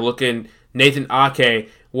Chelsea or look at Nathan Ake,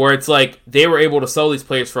 where it's they were able to sell these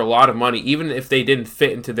players for a lot of money, even if they didn't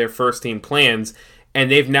fit into their first team plans,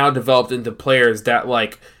 and they've now developed into players that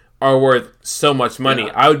are worth so much money.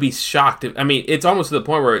 I would be shocked. It's almost to the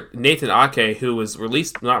point where Nathan Ake, who was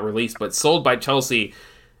sold by Chelsea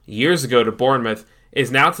years ago to Bournemouth,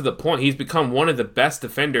 is now to the point he's become one of the best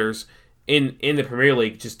defenders in the Premier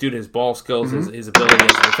League just due to his ball skills, his ability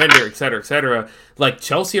as a defender, et cetera, et cetera.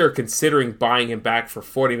 Chelsea are considering buying him back for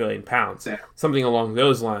 £40 million, something along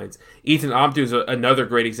those lines. Ethan Ampadu is another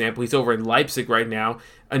great example. He's over in Leipzig right now.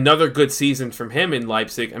 Another good season from him in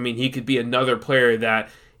Leipzig. He could be another player that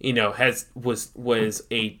was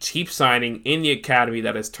a cheap signing in the academy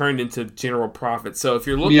that has turned into general profit. So if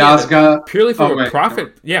you're looking at it purely from a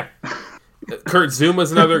profit, Kurt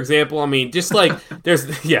Zuma's another example. There's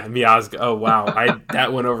Miazga. Oh wow,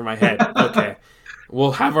 that went over my head. Okay,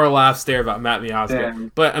 we'll have our laughs there about Matt Miazga.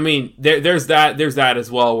 But there's that as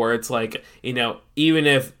well, where it's even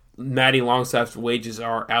if Matty Longstaff's wages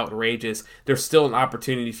are outrageous, there's still an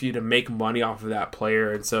opportunity for you to make money off of that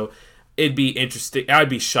player, and so it'd be interesting. I'd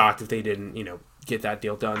be shocked if they didn't, get that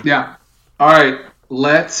deal done. Yeah. All right.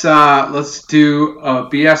 Let's do a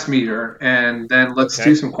BS meter, and then let's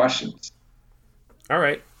do some questions. All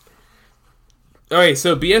right.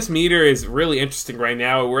 So BS meter is really interesting right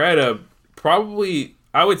now. We're at probably,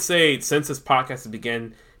 I would say, since this podcast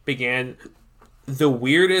began, the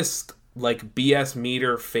weirdest BS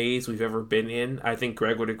meter phase we've ever been in. I think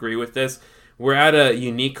Greg would agree with this. We're at a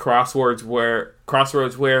unique crossroads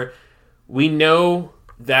where we know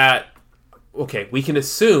that, we can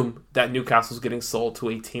assume that Newcastle's getting sold to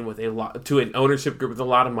a team to an ownership group with a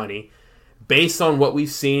lot of money. Based on what we've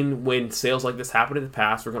seen when sales like this happened in the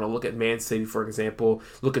past, we're going to look at Man City, for example,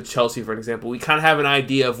 look at Chelsea, for example. We kind of have an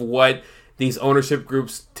idea of what these ownership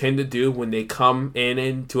groups tend to do when they come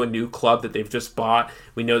into a new club that they've just bought.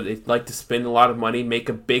 We know they like to spend a lot of money, make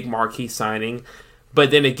a big marquee signing.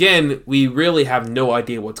 But then again, we really have no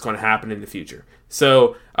idea what's going to happen in the future.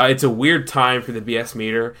 So it's a weird time for the BS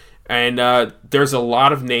meter. And there's a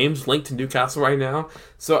lot of names linked to Newcastle right now.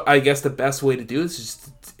 So I guess the best way to do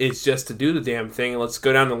this is just to do the damn thing. And let's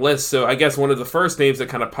go down the list. So I guess one of the first names that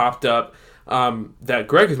kind of popped up that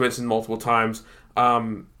Greg has mentioned multiple times,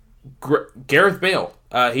 Gareth Bale.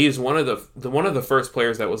 He is one of the first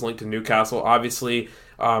players that was linked to Newcastle. Obviously,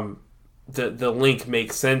 the link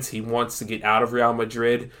makes sense. He wants to get out of Real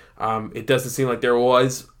Madrid. It doesn't seem like there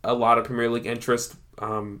was a lot of Premier League interest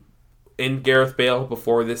in Gareth Bale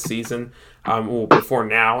before this season, before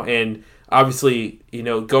now. And obviously,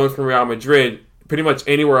 going from Real Madrid, pretty much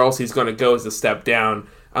anywhere else he's going to go is a step down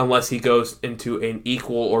unless he goes into an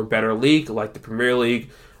equal or better league like the Premier League.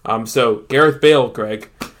 So Gareth Bale, Greg,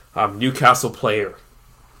 Newcastle player.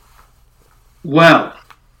 Well,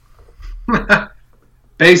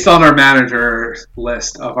 based on our manager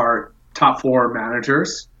list of our top 4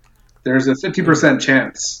 managers, there's a 50%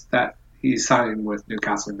 chance that he's signing with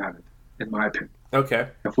Newcastle United, in my opinion. Okay.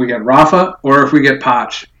 If we get Rafa or if we get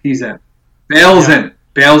Poch, he's in. Bale's in.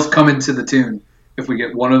 Bale's coming to the tune. If we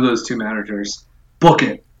get one of those 2 managers, book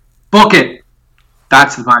it. Book it.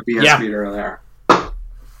 That's my BS meter there.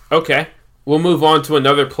 Okay. We'll move on to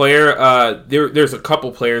another player. There's a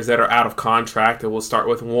couple players that are out of contract, and we'll start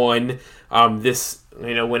with one.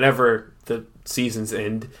 Whenever the seasons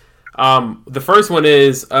end. The first one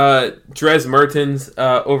is Dries Mertens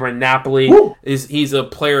over in Napoli. He's a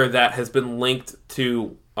player that has been linked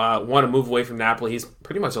to want to move away from Napoli. He's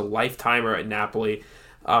pretty much a lifetimer at Napoli.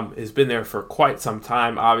 Has been there for quite some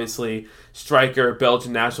time. Obviously, striker,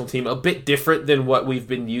 Belgian national team, a bit different than what we've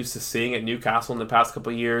been used to seeing at Newcastle in the past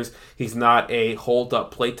couple of years. He's not a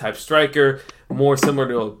hold-up play type striker, more similar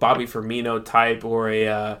to a Bobby Firmino type or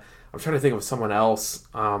I'm trying to think of someone else.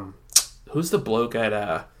 Who's the bloke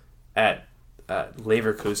at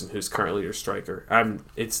Leverkusen who's currently your striker?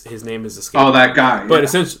 His name is escaping. Oh, that guy. But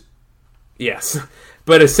essentially, yes.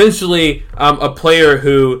 But essentially, a player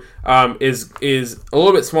who is a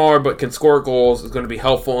little bit smaller but can score goals, is going to be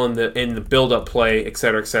helpful in the build-up play, et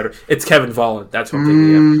cetera, et cetera. It's Kevin Volland. That's what I'm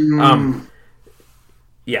thinking of.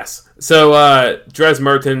 Yes. So, Dries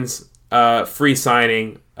Mertens, free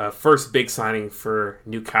signing, first big signing for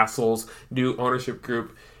Newcastle's new ownership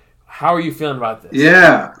group. How are you feeling about this?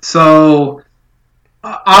 Yeah. So,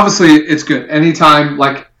 obviously, it's good. Anytime,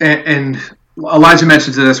 and Elijah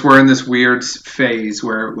mentioned to this, we're in this weird phase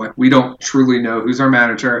where we don't truly know who's our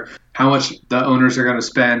manager, how much the owners are going to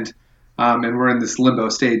spend, and we're in this limbo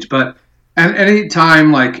stage. But at any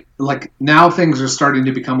time, now things are starting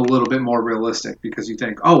to become a little bit more realistic because you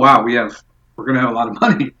think, oh wow, we're going to have a lot of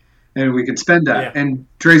money and we can spend that. Yeah. And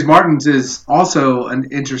Dries Mertens is also an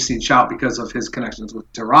interesting shout because of his connections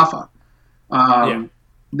to Rafa.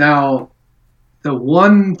 Now, the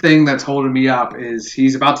one thing that's holding me up is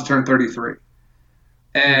he's about to turn 33.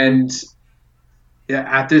 And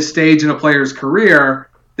at this stage in a player's career,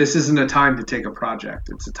 this isn't a time to take a project.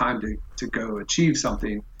 It's a time to go achieve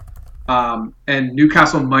something. And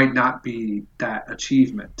Newcastle might not be that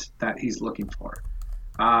achievement that he's looking for.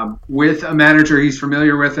 With a manager he's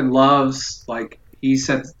familiar with and loves, he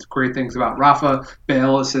said great things about Rafa.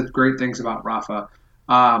 Bale has said great things about Rafa.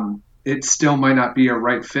 It still might not be a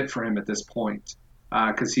right fit for him at this point.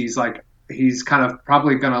 Because he's kind of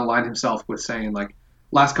probably going to align himself with saying,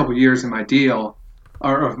 last couple of years in my deal,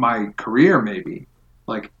 or of my career maybe,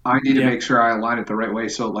 I need to make sure I align it the right way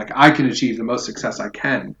so, I can achieve the most success I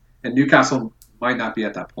can. And Newcastle might not be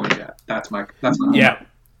at that point yet. That's my yeah.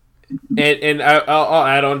 And I'll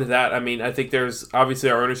add on to that. I mean, I think there's obviously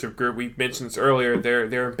our ownership group. We mentioned this earlier.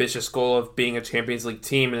 Their ambitious goal of being a Champions League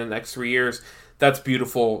team in the next 3 years. That's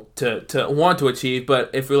beautiful to want to achieve, but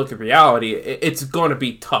if we look at reality, it's going to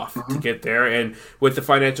be tough to get there. And with the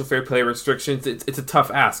financial fair play restrictions, it's a tough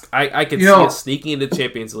ask. I can see us sneaking into the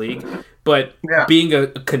Champions League, but being a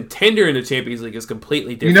contender in the Champions League is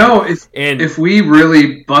completely different. If we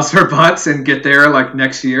really bust our butts and get there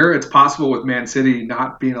next year, it's possible with Man City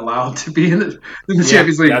not being allowed to be in the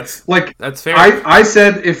Champions League. That's fair. I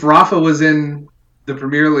said if Rafa was in the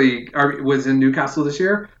Premier League or was in Newcastle this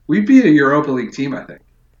year, we'd be a Europa League team, I think.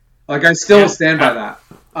 I still stand by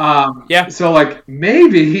that. So,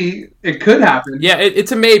 maybe it could happen. Yeah,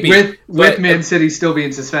 it's a maybe. With Man City still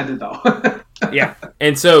being suspended, though. Yeah.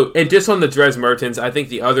 And just on the Dries Mertens, I think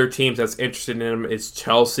the other teams that's interested in him is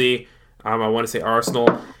Chelsea. I want to say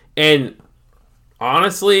Arsenal. And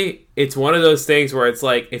honestly, it's one of those things where it's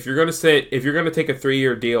if you're going to take a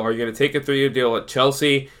 3-year deal, are you going to take a 3-year deal at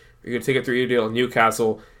Chelsea? You're going to take a 3-year deal at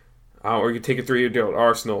Newcastle, or you take a 3-year deal at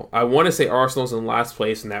Arsenal. I want to say Arsenal's in last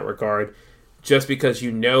place in that regard, just because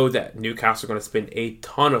you know that Newcastle are going to spend a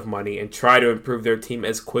ton of money and try to improve their team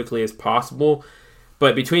as quickly as possible.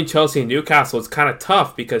 But between Chelsea and Newcastle, it's kind of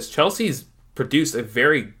tough because Chelsea's produced a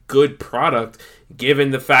very good product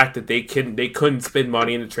given the fact that they couldn't spend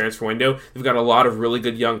money in the transfer window. They've got a lot of really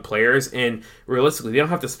good young players, and realistically, they don't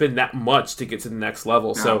have to spend that much to get to the next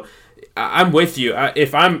level. No. So I'm with you.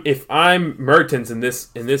 If I'm Mertens in this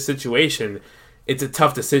situation, it's a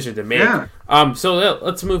tough decision to make. Yeah. So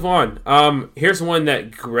let's move on. Here's one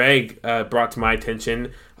that Greg brought to my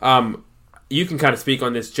attention. You can kind of speak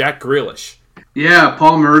on this. Jack Grealish. Yeah,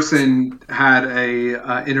 Paul Merson had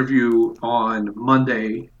a interview on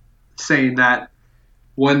Monday saying that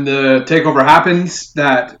when the takeover happens,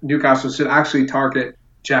 that Newcastle should actually target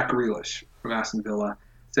Jack Grealish from Aston Villa.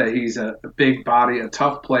 That he's a big body, a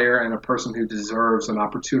tough player, and a person who deserves an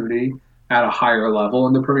opportunity at a higher level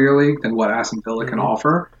in the Premier League than what Aston Villa can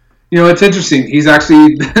offer. It's interesting. He's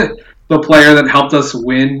actually the player that helped us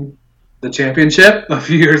win the championship a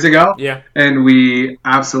few years ago. Yeah. And we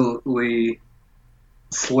absolutely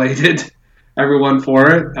slated everyone for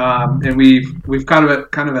it. And we've kind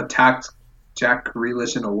of attacked Jack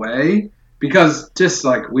Grealish in a way because just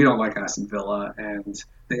like we don't like Aston Villa and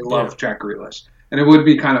they love Jack Grealish. And it would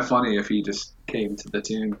be kind of funny if he just came to the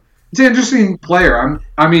team. It's an interesting player.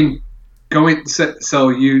 So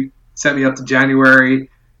you set me up to January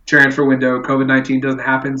transfer window. COVID-19 doesn't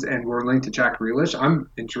happen, and we're linked to Jack Grealish. I'm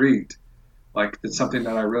intrigued. Like it's something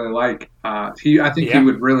that I really like. I think he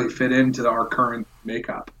would really fit into our current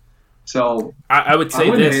makeup. So I would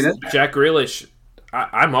say this: Jack Grealish.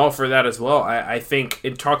 I'm all for that as well. I think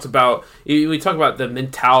it talks about we talk about the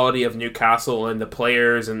mentality of Newcastle and the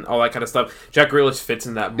players and all that kind of stuff. Jack Grealish fits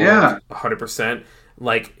in that mold 100%.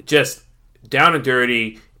 Like just down and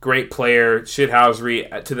dirty, great player,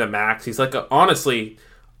 shithousery to the max. He's like honestly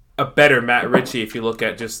a better Matt Ritchie if you look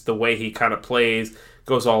at just the way he kind of plays,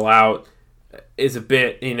 goes all out, is a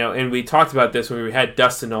bit And we talked about this when we had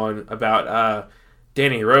Dustin on about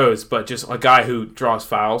Danny Rose, but just a guy who draws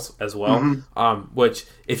fouls as well, which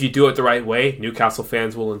if you do it the right way, Newcastle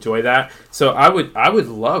fans will enjoy that. So I would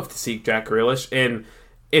love to see Jack Grealish, and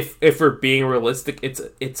if we're being realistic, it's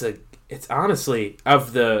honestly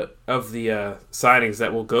of the signings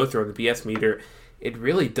that we'll go through on the BS meter, it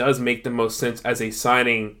really does make the most sense as a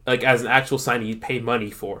signing, like as an actual signing you'd pay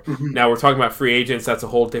money for. Now we're talking about free agents, that's a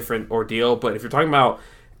whole different ordeal, but if you're talking about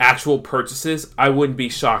actual purchases, I wouldn't be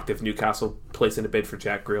shocked if Newcastle placed in a bid for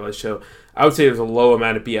Jack Grealish. So I would say there's a low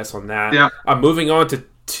amount of BS on that. Yeah. Moving on to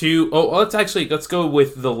let's go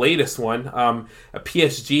with the latest one. A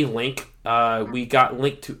PSG link. We got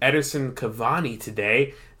linked to Edinson Cavani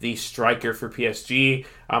today, the striker for PSG.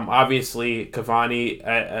 Obviously,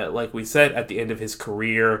 Cavani, like we said, at the end of his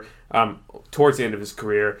career, towards the end of his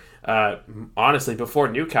career, honestly, before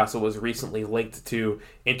Newcastle was recently linked to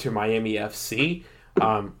Inter Miami FC.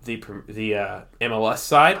 The MLS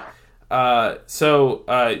side. So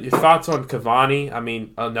your thoughts on Cavani? I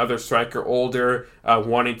mean, another striker, older,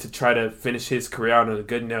 wanting to try to finish his career out on a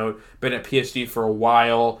good note. Been at PSG for a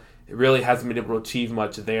while. It really hasn't been able to achieve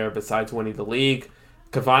much there besides winning the league.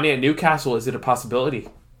 Cavani at Newcastle, is it a possibility?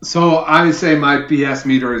 So I would say my BS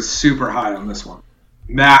meter is super high on this one.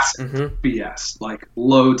 Massive BS, like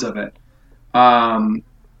loads of it. And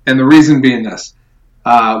the reason being this.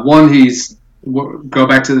 One, go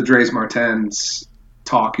back to the Dries Martens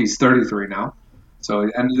talk. He's 33 now, so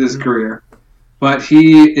he ended his career. But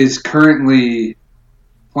he is currently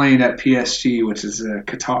playing at PSG, which is a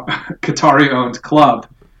Qatari-owned club.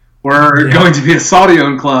 We're going to be a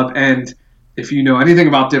Saudi-owned club, and if you know anything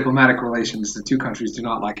about diplomatic relations, the two countries do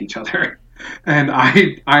not like each other. And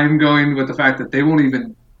I'm going with the fact that they won't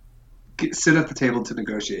even sit at the table to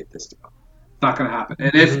negotiate this deal. Not going to happen.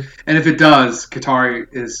 And if it does,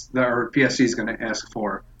 PSG is going to ask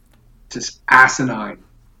for just asinine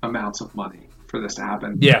amounts of money for this to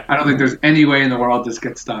happen. Yeah. I don't think there's any way in the world this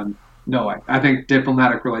gets done. No way. I think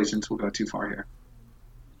diplomatic relations will go too far here.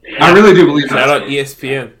 Yeah. I really do believe that. Shout out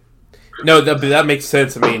ESPN. No, that makes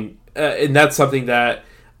sense. I mean, and that's something that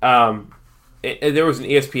there was an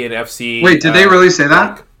ESPN FC. Wait, did they really say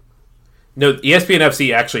that? No, ESPN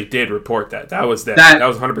FC actually did report that. That was them. That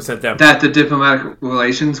was 100% them. That the diplomatic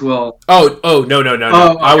relations will... Oh, no. Okay.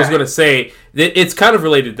 I was going to say, it's kind of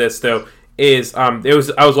related to this, though, is I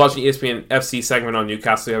was watching ESPN FC segment on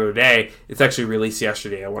Newcastle the other day. It's actually released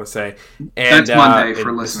yesterday, I want to say. And, that's Monday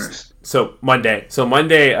for listeners. So Monday,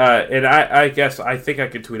 and I guess I think I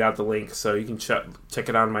could tweet out the link, so you can check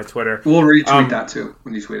it out on my Twitter. We'll retweet that, too,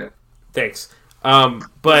 when you tweet it. Thanks.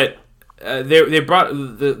 But... they brought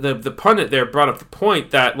the pundit there brought up the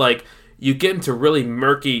point that like you get into really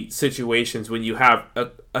murky situations when you have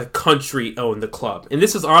a country own the club, and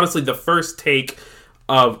this is honestly the first take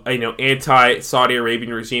of anti-Saudi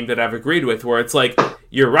Arabian regime that I've agreed with, where it's like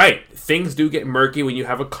you're right, things do get murky when you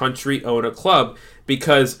have a country own a club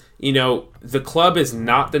because the club is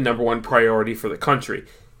not the number one priority for the country.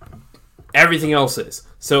 Everything else is.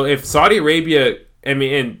 So if Saudi Arabia,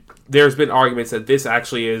 and there's been arguments that this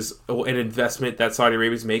actually is an investment that Saudi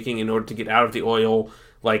Arabia is making in order to get out of the oil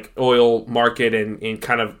like oil market and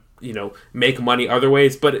kind of, make money other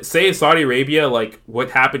ways. But say Saudi Arabia, like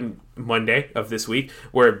what happened Monday of this week,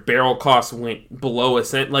 where barrel costs went below a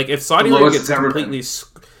cent. Like if Saudi Arabia gets completely,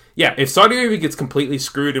 if Saudi Arabia gets completely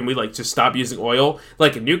screwed and we like just stop using oil,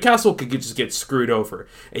 like Newcastle could just get screwed over.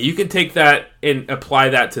 And you can take that and apply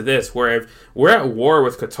that to this, where if we're at war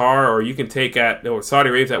with Qatar, or you can take Saudi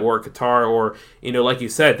Arabia's at war with Qatar, or like you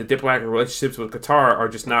said, the diplomatic relationships with Qatar are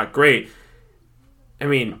just not great. I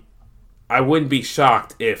mean, I wouldn't be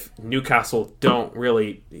shocked if Newcastle don't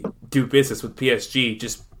really do business with PSG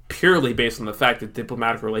just purely based on the fact that the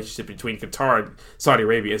diplomatic relationship between Qatar and Saudi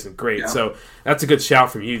Arabia isn't great. Yeah. So that's a good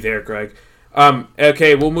shout from you there, Greg.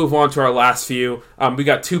 Okay, we'll move on to our last few. We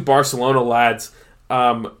got two Barcelona lads.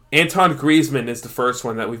 Antoine Griezmann is the first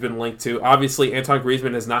one that we've been linked to. Obviously, Antoine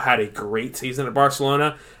Griezmann has not had a great season at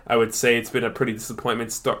Barcelona. I would say it's been a pretty disappointing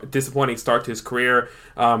start to his career.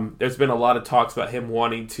 There's been a lot of talks about him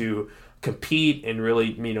wanting to compete and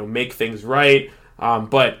really, make things right.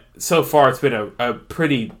 But so far, it's been a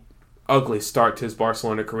pretty ugly start to his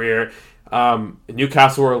Barcelona career.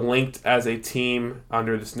 Newcastle were linked as a team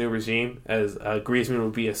under this new regime, as Griezmann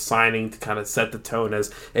would be a signing to kind of set the tone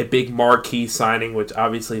as a big marquee signing, which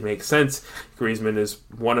obviously makes sense. Griezmann is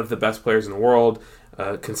one of the best players in the world,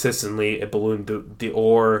 consistently a Ballon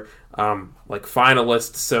d'Or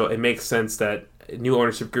finalist, so it makes sense that a new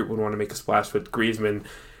ownership group would want to make a splash with Griezmann.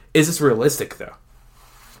 Is this realistic, though?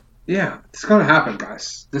 Yeah, it's going to happen,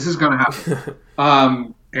 guys. This is going to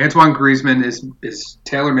happen. Antoine Griezmann is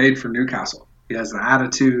tailor-made for Newcastle. He has the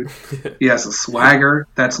attitude. He has the swagger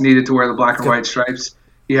that's needed to wear the black and white stripes.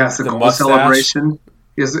 He has the goal mustache. Celebration.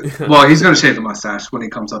 He's going to shave the mustache when he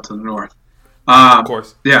comes up to the north. Of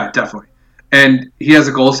course. Yeah, definitely. And he has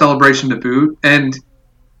a goal celebration to boot. And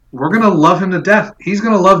we're going to love him to death. He's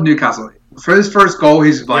going to love Newcastle. For his first goal,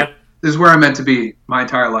 he's like, this is where I'm meant to be my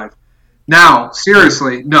entire life. Now,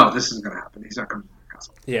 seriously, no, this isn't going to happen. He's not coming to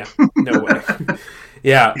Newcastle. Yeah, no way.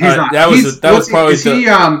 Yeah, he's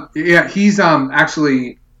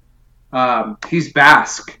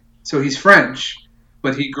Basque, so he's French,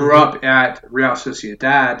 but he grew up at Real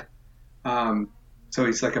Sociedad, so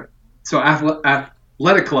he's like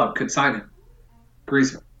Athletic Club could sign him,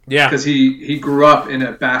 Griezmann. Yeah, because he grew up in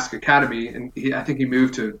a Basque academy, and I think he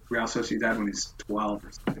moved to Real Sociedad when he's 12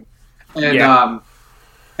 or something,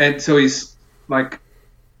 and so he's like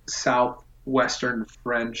southwestern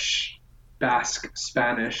French. Basque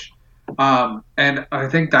Spanish, and I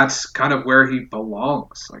think that's kind of where he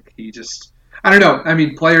belongs. Like I don't know. I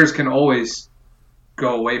mean, players can always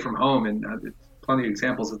go away from home, and plenty of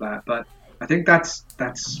examples of that. But I think that's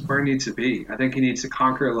where he needs to be. I think he needs to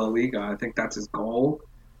conquer La Liga. I think that's his goal.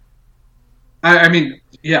 I mean,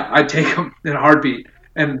 yeah, I'd take him in a heartbeat.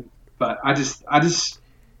 But I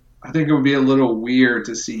think it would be a little weird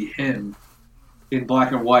to see him in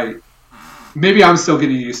black and white. Maybe I'm still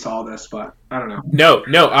getting used to all this, but I don't know.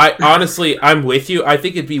 No. I honestly, I'm with you. I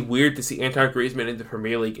think it'd be weird to see Antoine Griezmann in the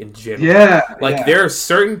Premier League in general. Yeah, there are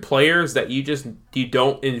certain players that you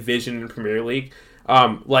don't envision in the Premier League.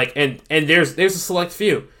 And there's a select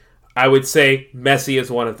few. I would say Messi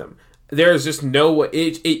is one of them. There's just no way.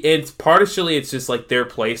 It's partially it's just like their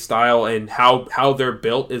play style and how they're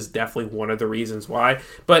built is definitely one of the reasons why.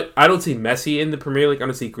 But I don't see Messi in the Premier League. I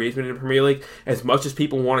don't see Griezmann in the Premier League. As much as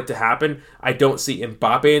people want it to happen, I don't see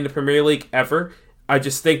Mbappe in the Premier League ever. I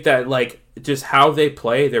just think that just how they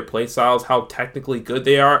play, their play styles, how technically good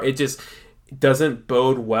they are, it just doesn't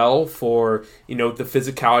bode well for the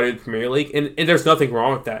physicality of the Premier League. And there's nothing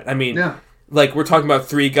wrong with that. I mean, we're talking about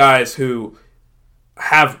three guys who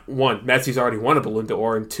have one. Messi's already won a Ballon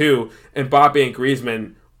d'Or, and two, Mbappe and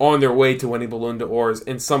Griezmann on their way to winning Ballon d'Ors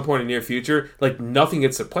in some point in the near future. Nothing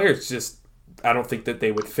against the players, just I don't think that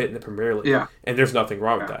they would fit in the Premier League. Yeah. And there's nothing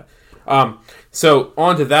wrong with that. So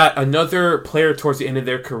on to that, another player towards the end of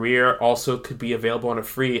their career also could be available on a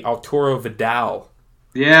free, Arturo Vidal.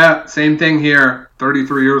 Yeah, same thing here.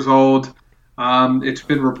 33 years old. It's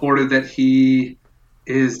been reported that he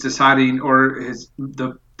is deciding, or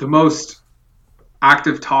the most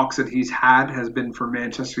active talks that he's had has been for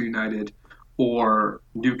Manchester United or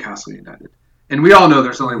Newcastle United. And we all know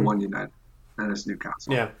there's only one United, and it's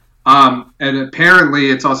Newcastle. Yeah. And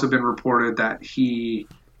apparently it's also been reported that he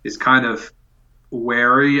is kind of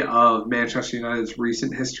wary of Manchester United's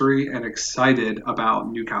recent history and excited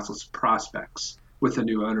about Newcastle's prospects with the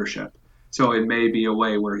new ownership. So it may be a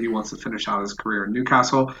way where he wants to finish out his career in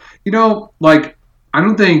Newcastle. I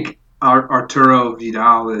don't think Arturo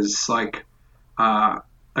Vidal is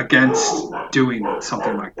against doing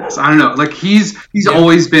something like this. I don't know. He's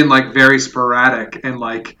always been very sporadic and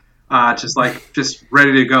just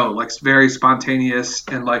ready to go, like very spontaneous,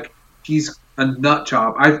 and like he's a nut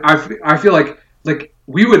job. I feel like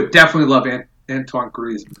we would definitely love Antoine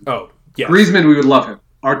Griezmann. Oh, yeah, Griezmann, we would love him.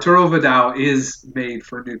 Arturo Vidal is made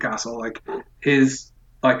for Newcastle. Like his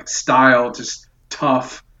like style, just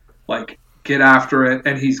tough, like get after it,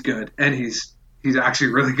 and he's good, and he's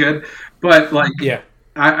actually really good. But like, yeah,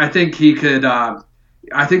 I think he could.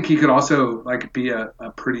 I think he could also like be a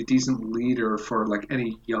pretty decent leader for like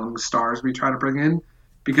any young stars we try to bring in,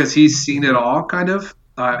 because he's seen it all kind of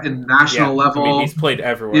in national level. I mean, he's played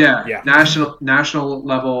everywhere. Yeah. National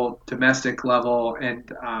level, domestic level,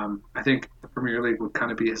 and I think the Premier League would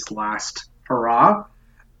kind of be his last hurrah.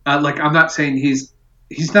 Like I'm not saying he's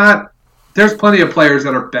not. There's plenty of players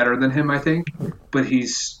that are better than him, I think, but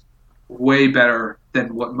he's way better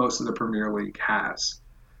than what most of the Premier League has.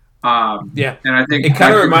 And I think it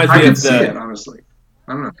kind of reminds me of see it, honestly.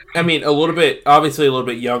 I don't know. I mean, obviously a little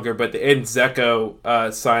bit younger, but the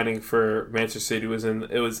Dzeko signing for Manchester City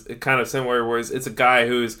it was kind of similar. Whereas it's a guy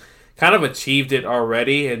who's kind of achieved it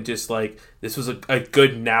already, and just like this was a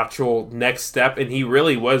good natural next step, and he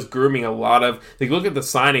really was grooming a lot of. Like, look at the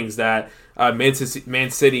signings that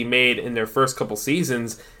Man City made in their first couple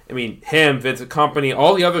seasons. I mean, him, Vincent Kompany,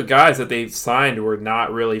 all the other guys that they signed were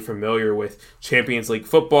not really familiar with Champions League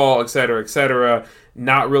football, et cetera,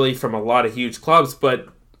 not really from a lot of huge clubs. But,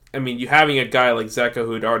 I mean, you having a guy like Dzeko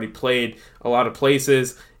who'd already played a lot of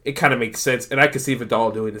places, it kind of makes sense. And I could see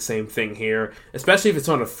Vidal doing the same thing here, especially if it's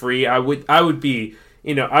on a free. I would be...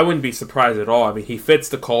 I wouldn't be surprised at all. I mean, he fits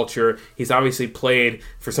the culture. He's obviously played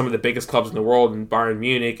for some of the biggest clubs in the world, in Bayern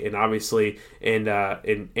Munich, and obviously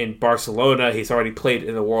in Barcelona. He's already played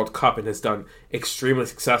in the World Cup and has done extremely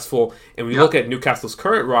successful. And when you look at Newcastle's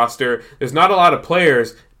current roster, there's not a lot of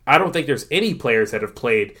players. I don't think there's any players that have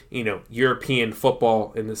played, European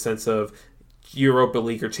football in the sense of Europa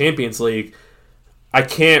League or Champions League. I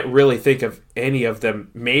can't really think of any of them.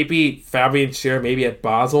 Maybe Fabian Schär, maybe at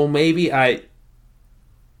Basel, maybe.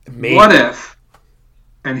 What if,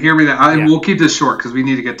 and hear me that, and we'll keep this short because we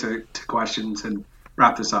need to get to questions and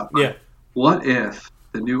wrap this up. Yeah. What if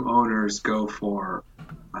the new owners go for,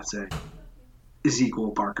 let's say,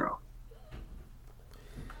 Ezequiel Barco?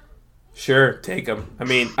 Sure, take him. I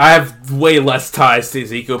mean, I have way less ties to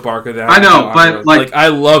Ezequiel Barco than I know, but like I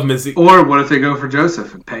love Ezequiel. Or what if they go for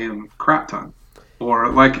Joseph and pay him crap ton? Or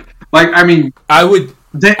I mean, I would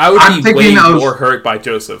be way more hurt by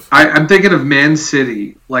Joseph. I'm thinking of Man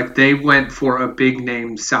City. Like, they went for a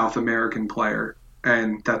big-name South American player,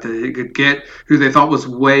 and that they could get who they thought was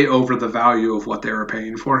way over the value of what they were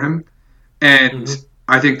paying for him. And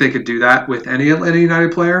I think they could do that with any Atlanta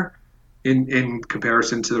United player in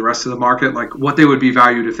comparison to the rest of the market. Like, what they would be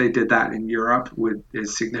valued if they did that in Europe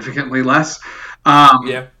is significantly less.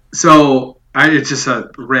 So it's just a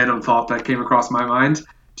random thought that came across my mind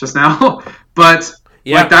just now. But...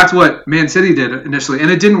 yeah. Like, that's what Man City did initially, and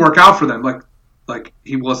it didn't work out for them. Like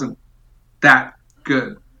he wasn't that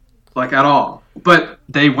good, like, at all. But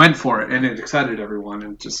they went for it, and it excited everyone,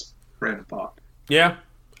 and just random thought. Yeah,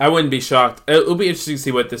 I wouldn't be shocked. It'll be interesting to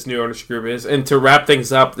see what this new ownership group is. And to wrap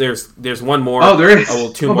things up, there's one more. Oh, there is.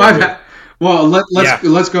 Two more. Well,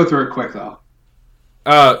 let's go through it quick though.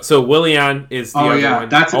 So Willian is the other one.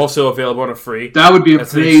 That's also available on a free. That would be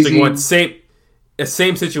amazing. One.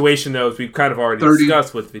 Same situation, though, as we've kind of already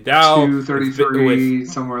discussed with Vidal. 33,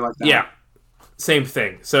 somewhere like that. Yeah, same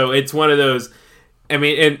thing. So it's one of those... I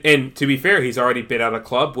mean, and to be fair, he's already been at a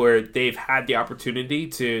club where they've had the opportunity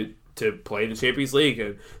to play in the Champions League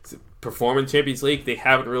and perform in the Champions League. They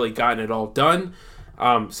haven't really gotten it all done.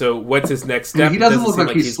 So what's his next step? And he doesn't look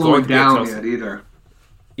like he's slowing down yet either.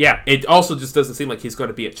 Yeah, it also just doesn't seem like he's going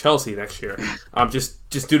to be at Chelsea next year.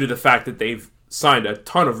 Just due to the fact that they've signed a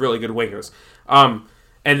ton of really good wingers.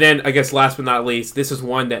 And then, I guess last but not least, this is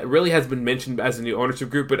one that really has been mentioned as a new ownership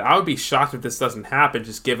group, but I would be shocked if this doesn't happen,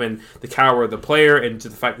 just given the caliber of the player and to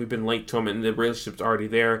the fact we've been linked to him and the relationship's already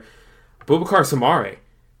there. Boubacar Soumaré.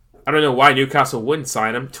 I don't know why Newcastle wouldn't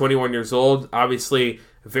sign him. 21 years old, obviously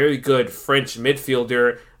a very good French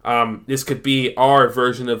midfielder. This could be our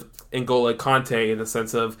version of N'Golo Kanté in the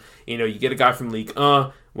sense of, you get a guy from Ligue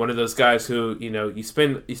 1, one of those guys who, you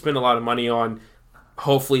spend a lot of money on.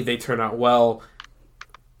 Hopefully they turn out well.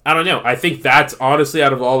 I don't know. I think that's honestly,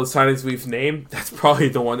 out of all the signings we've named, that's probably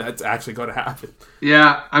the one that's actually going to happen.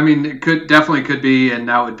 Yeah, I mean, it definitely could be, and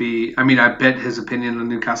that would be. I mean, I bet his opinion on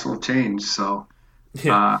Newcastle will change. So,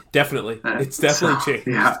 yeah, definitely, it's definitely changed.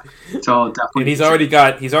 Yeah, so definitely.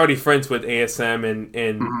 And he's already friends with ASM,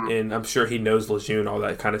 and I'm sure he knows Lejeune, all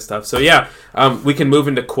that kind of stuff. So yeah, we can move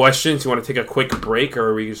into questions. You want to take a quick break, or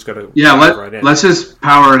are we just going to let's just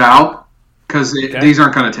power it out. because these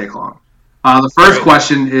aren't going to take long. The first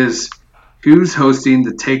question is, who's hosting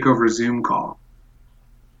the Takeover Zoom call?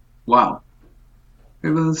 Wow. We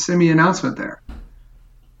have a semi-announcement there.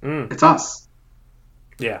 It's us.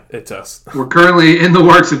 Yeah, it's us. We're currently in the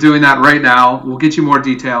works of doing that right now. We'll get you more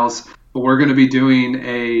details, but we're going to be doing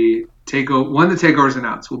a takeover. When the takeover is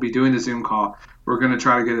announced, we'll be doing the Zoom call. We're going to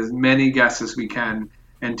try to get as many guests as we can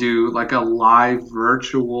and do like a live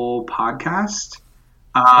virtual podcast,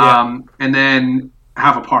 and then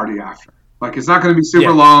have a party after. Like, it's not going to be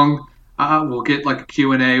super long. We'll get like a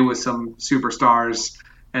Q&A with some superstars,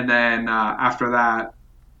 and then after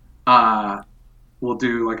that, we'll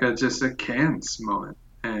do like just a cans moment,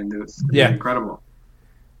 and it's incredible.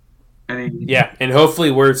 And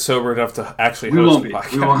hopefully we're sober enough to actually host the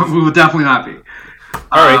podcast. We will definitely not be.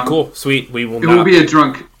 All right, cool, sweet. We will. It will be a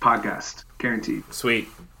drunk podcast, guaranteed. Sweet,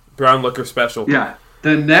 brown liquor special. Yeah.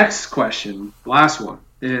 The next question, last one,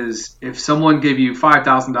 is if someone gave you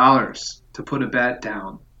 $5,000 to put a bet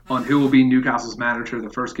down on who will be Newcastle's manager the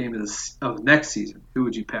first game of next season, who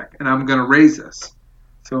would you pick? And I'm going to raise this.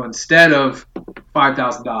 So instead of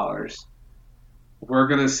 $5,000, we're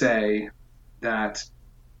going to say that,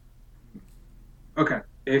 okay,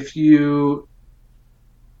 if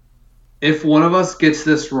one of us gets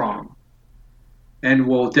this wrong, and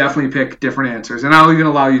we'll definitely pick different answers, and I'll even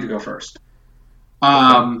allow you to go first.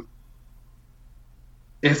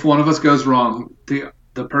 If one of us goes wrong,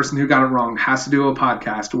 the person who got it wrong has to do a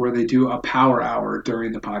podcast where they do a power hour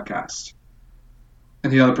during the podcast.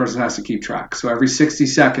 And the other person has to keep track. So every 60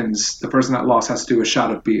 seconds, the person that lost has to do a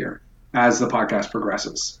shot of beer as the podcast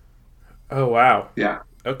progresses. Oh, wow. Yeah.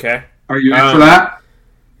 Okay. Are you in for that?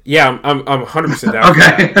 Yeah, I'm 100% down.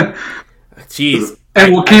 Okay. Jeez.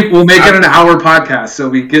 And we'll make it an hour podcast, so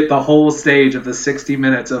we get the whole stage of the 60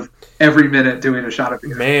 minutes of every minute doing a shot of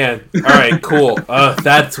beer. Man. All right, cool.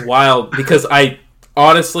 That's wild. Because I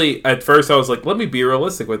honestly, at first I was like, let me be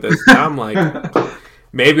realistic with this. Now I'm like,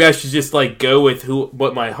 maybe I should just like go with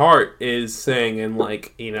what my heart is saying, and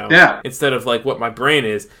like, instead of like what my brain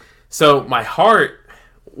is. So my heart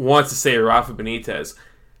wants to say Rafa Benitez.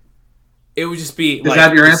 It would just be is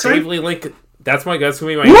that your answer? That's gonna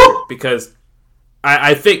be my answer, because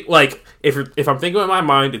I think like if I'm thinking with my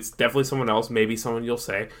mind, it's definitely someone else, maybe someone you'll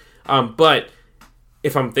say. But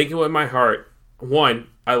if I'm thinking with my heart, one,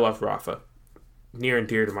 I love Rafa, near and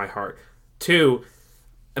dear to my heart. Two,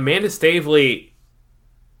 Amanda Staveley,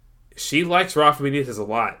 she likes Rafa Benitez a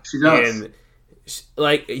lot. She does. And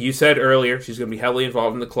like you said earlier, she's going to be heavily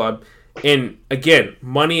involved in the club. And again,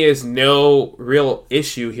 money is no real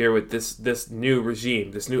issue here with this new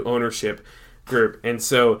regime, this new ownership group. And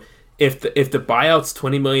so if the buyout's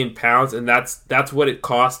 £20 million, and that's what it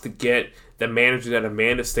costs to get the manager that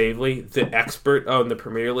Amanda Staveley, the expert on the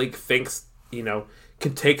Premier League, thinks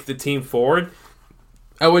can take the team forward,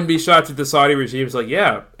 I wouldn't be shocked if the Saudi regime's like,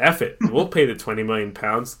 yeah, F it, we'll pay the £20 million.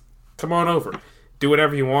 Come on over, do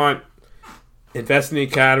whatever you want, invest in the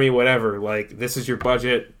academy, whatever. Like, this is your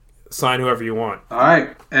budget. Sign whoever you want. All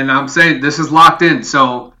right, and I'm saying this is locked in.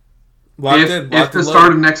 So if the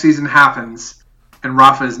start of next season happens and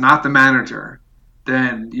Rafa is not the manager,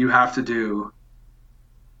 then you have to do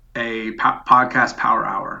a podcast power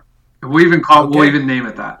hour. We'll even name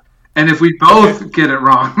it that. And if we both get it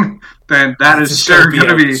wrong, then that is sure going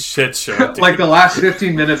to be shit show. Like the last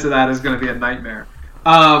 15 minutes of that is going to be a nightmare.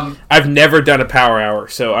 I've never done a power hour,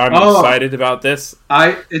 so I'm excited about this.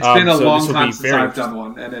 It's been a long time since I've done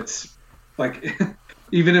one, and it's like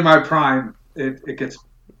even in my prime, it gets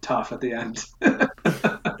tough at the end.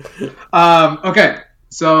 Okay,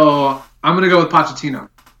 so I'm gonna go with Pochettino.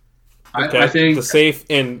 Okay, I think the safe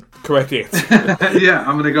and correct answer. Yeah,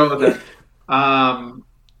 I'm gonna go with it.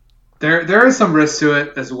 There is some risk to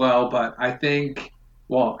it as well, but I think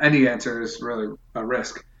any answer is really a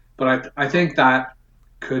risk. But I think that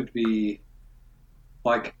could be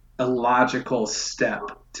like a logical step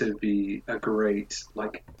to be a great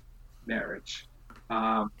like marriage.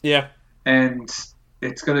 Yeah. And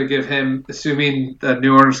it's going to give him, assuming the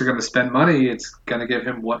new owners are going to spend money, it's going to give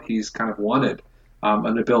him what he's kind of wanted,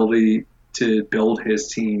 an ability to build his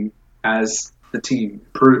team as the team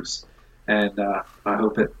improves. And I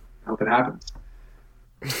hope it happens.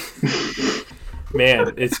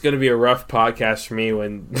 Man, it's going to be a rough podcast for me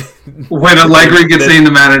when Allegri gets named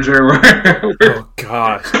the manager. Oh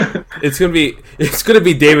gosh, it's going to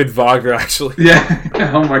be David Wagner actually. Yeah.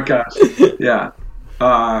 Oh my gosh. Yeah.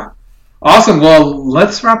 Awesome. Well,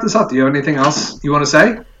 let's wrap this up. Do you have anything else you want to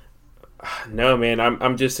say? No, man.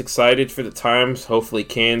 I'm just excited for the times. Hopefully,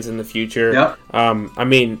 cans in the future. Yep. I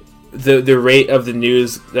mean, the rate of the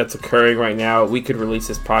news that's occurring right now, we could release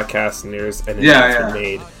this podcast and there's an announcement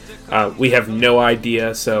made We have no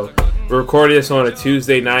idea. So we're recording this on a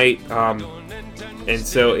Tuesday night. And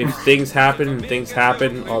so if things happen,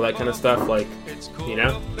 all that kind of stuff, like, you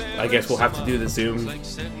know, I guess we'll have to do the Zoom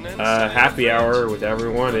happy hour with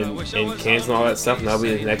everyone and cans and all that stuff, and that'll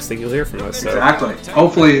be the next thing you'll hear from us. So. Exactly.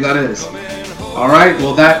 Hopefully that is. All right.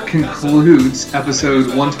 Well, that concludes episode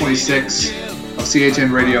 126 of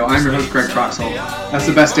CHN Radio. I'm your host, Greg Troxel. That's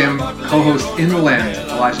the best damn co-host in the land,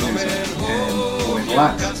 Elijah Newsom. And we'll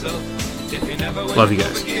relax. Love you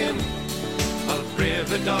guys.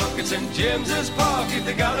 The dark, it's in James's Park. If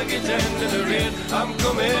the Gallagher end in the rain, I'm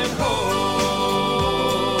coming home.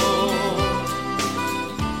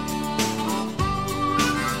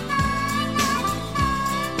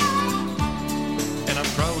 And I'm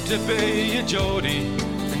proud to be a Geordie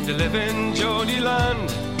and to live in Geordie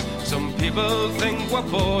land. Some people think we're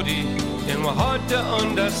bawdy and we're hard to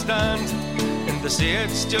understand, and they say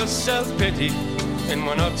it's just self-pity and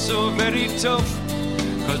we're not so very tough.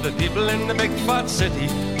 Cause the people in the big fat city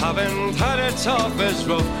haven't had it half as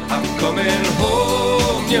rough. I'm coming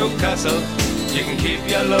home, Newcastle. You can keep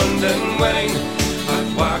your London wine.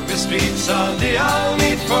 I'd walk the streets all day. I'll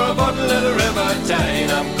meet for a bottle of the River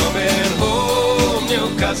Tyne. I'm coming home,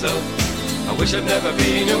 Newcastle. I wish I'd never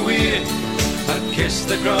been away. I'd kiss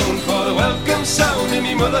the ground for the welcome sound and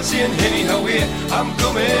me mother saying, "Henny, how are you?" I'm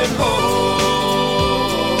coming home.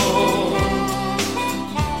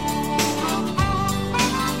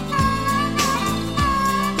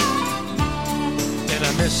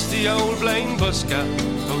 Miss the old blind busker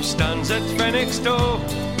who stands at Fenwick's door.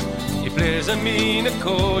 He plays a mean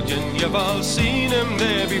accordion, you've all seen him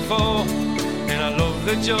there before. And I love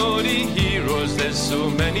the Geordie heroes, there's so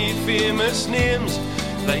many famous names,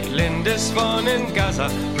 like Lindisfarne and Gaza,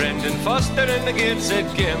 Brendan Foster and the Gateshead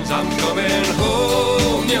Games. I'm coming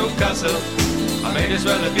home, Newcastle. I might as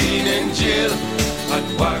well have been in jail. I'd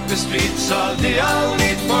walk the streets all day. I'll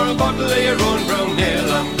need for a bottle of your own brown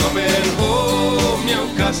ale. I'm coming home,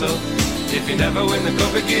 Newcastle. If you never win the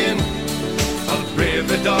cup again, I'll brave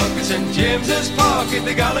the dark at St James's Park at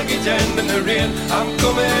the Gallagher end in the rain. I'm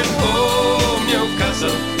coming home,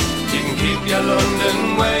 Newcastle. You can keep your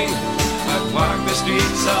London wine. I'd walk the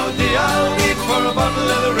streets all day. I'll need for a bottle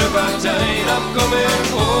of the River Tyne. I'm coming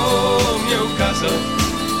home, Newcastle.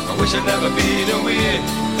 I wish I'd never been away.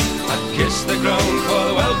 I'd kiss the ground for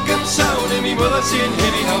the welcome sound and me mother saying,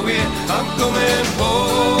 "Henny, how are you?" I'm coming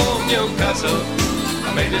home, Newcastle.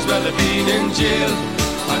 I might as well have been in jail.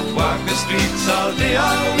 I'd walk the streets all day.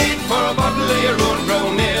 I'll need for a bottle of your own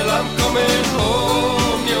brown ale. I'm coming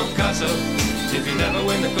home, Newcastle. If you never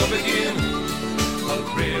win the cup again, I'll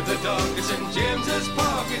brave the dark at St James's Park.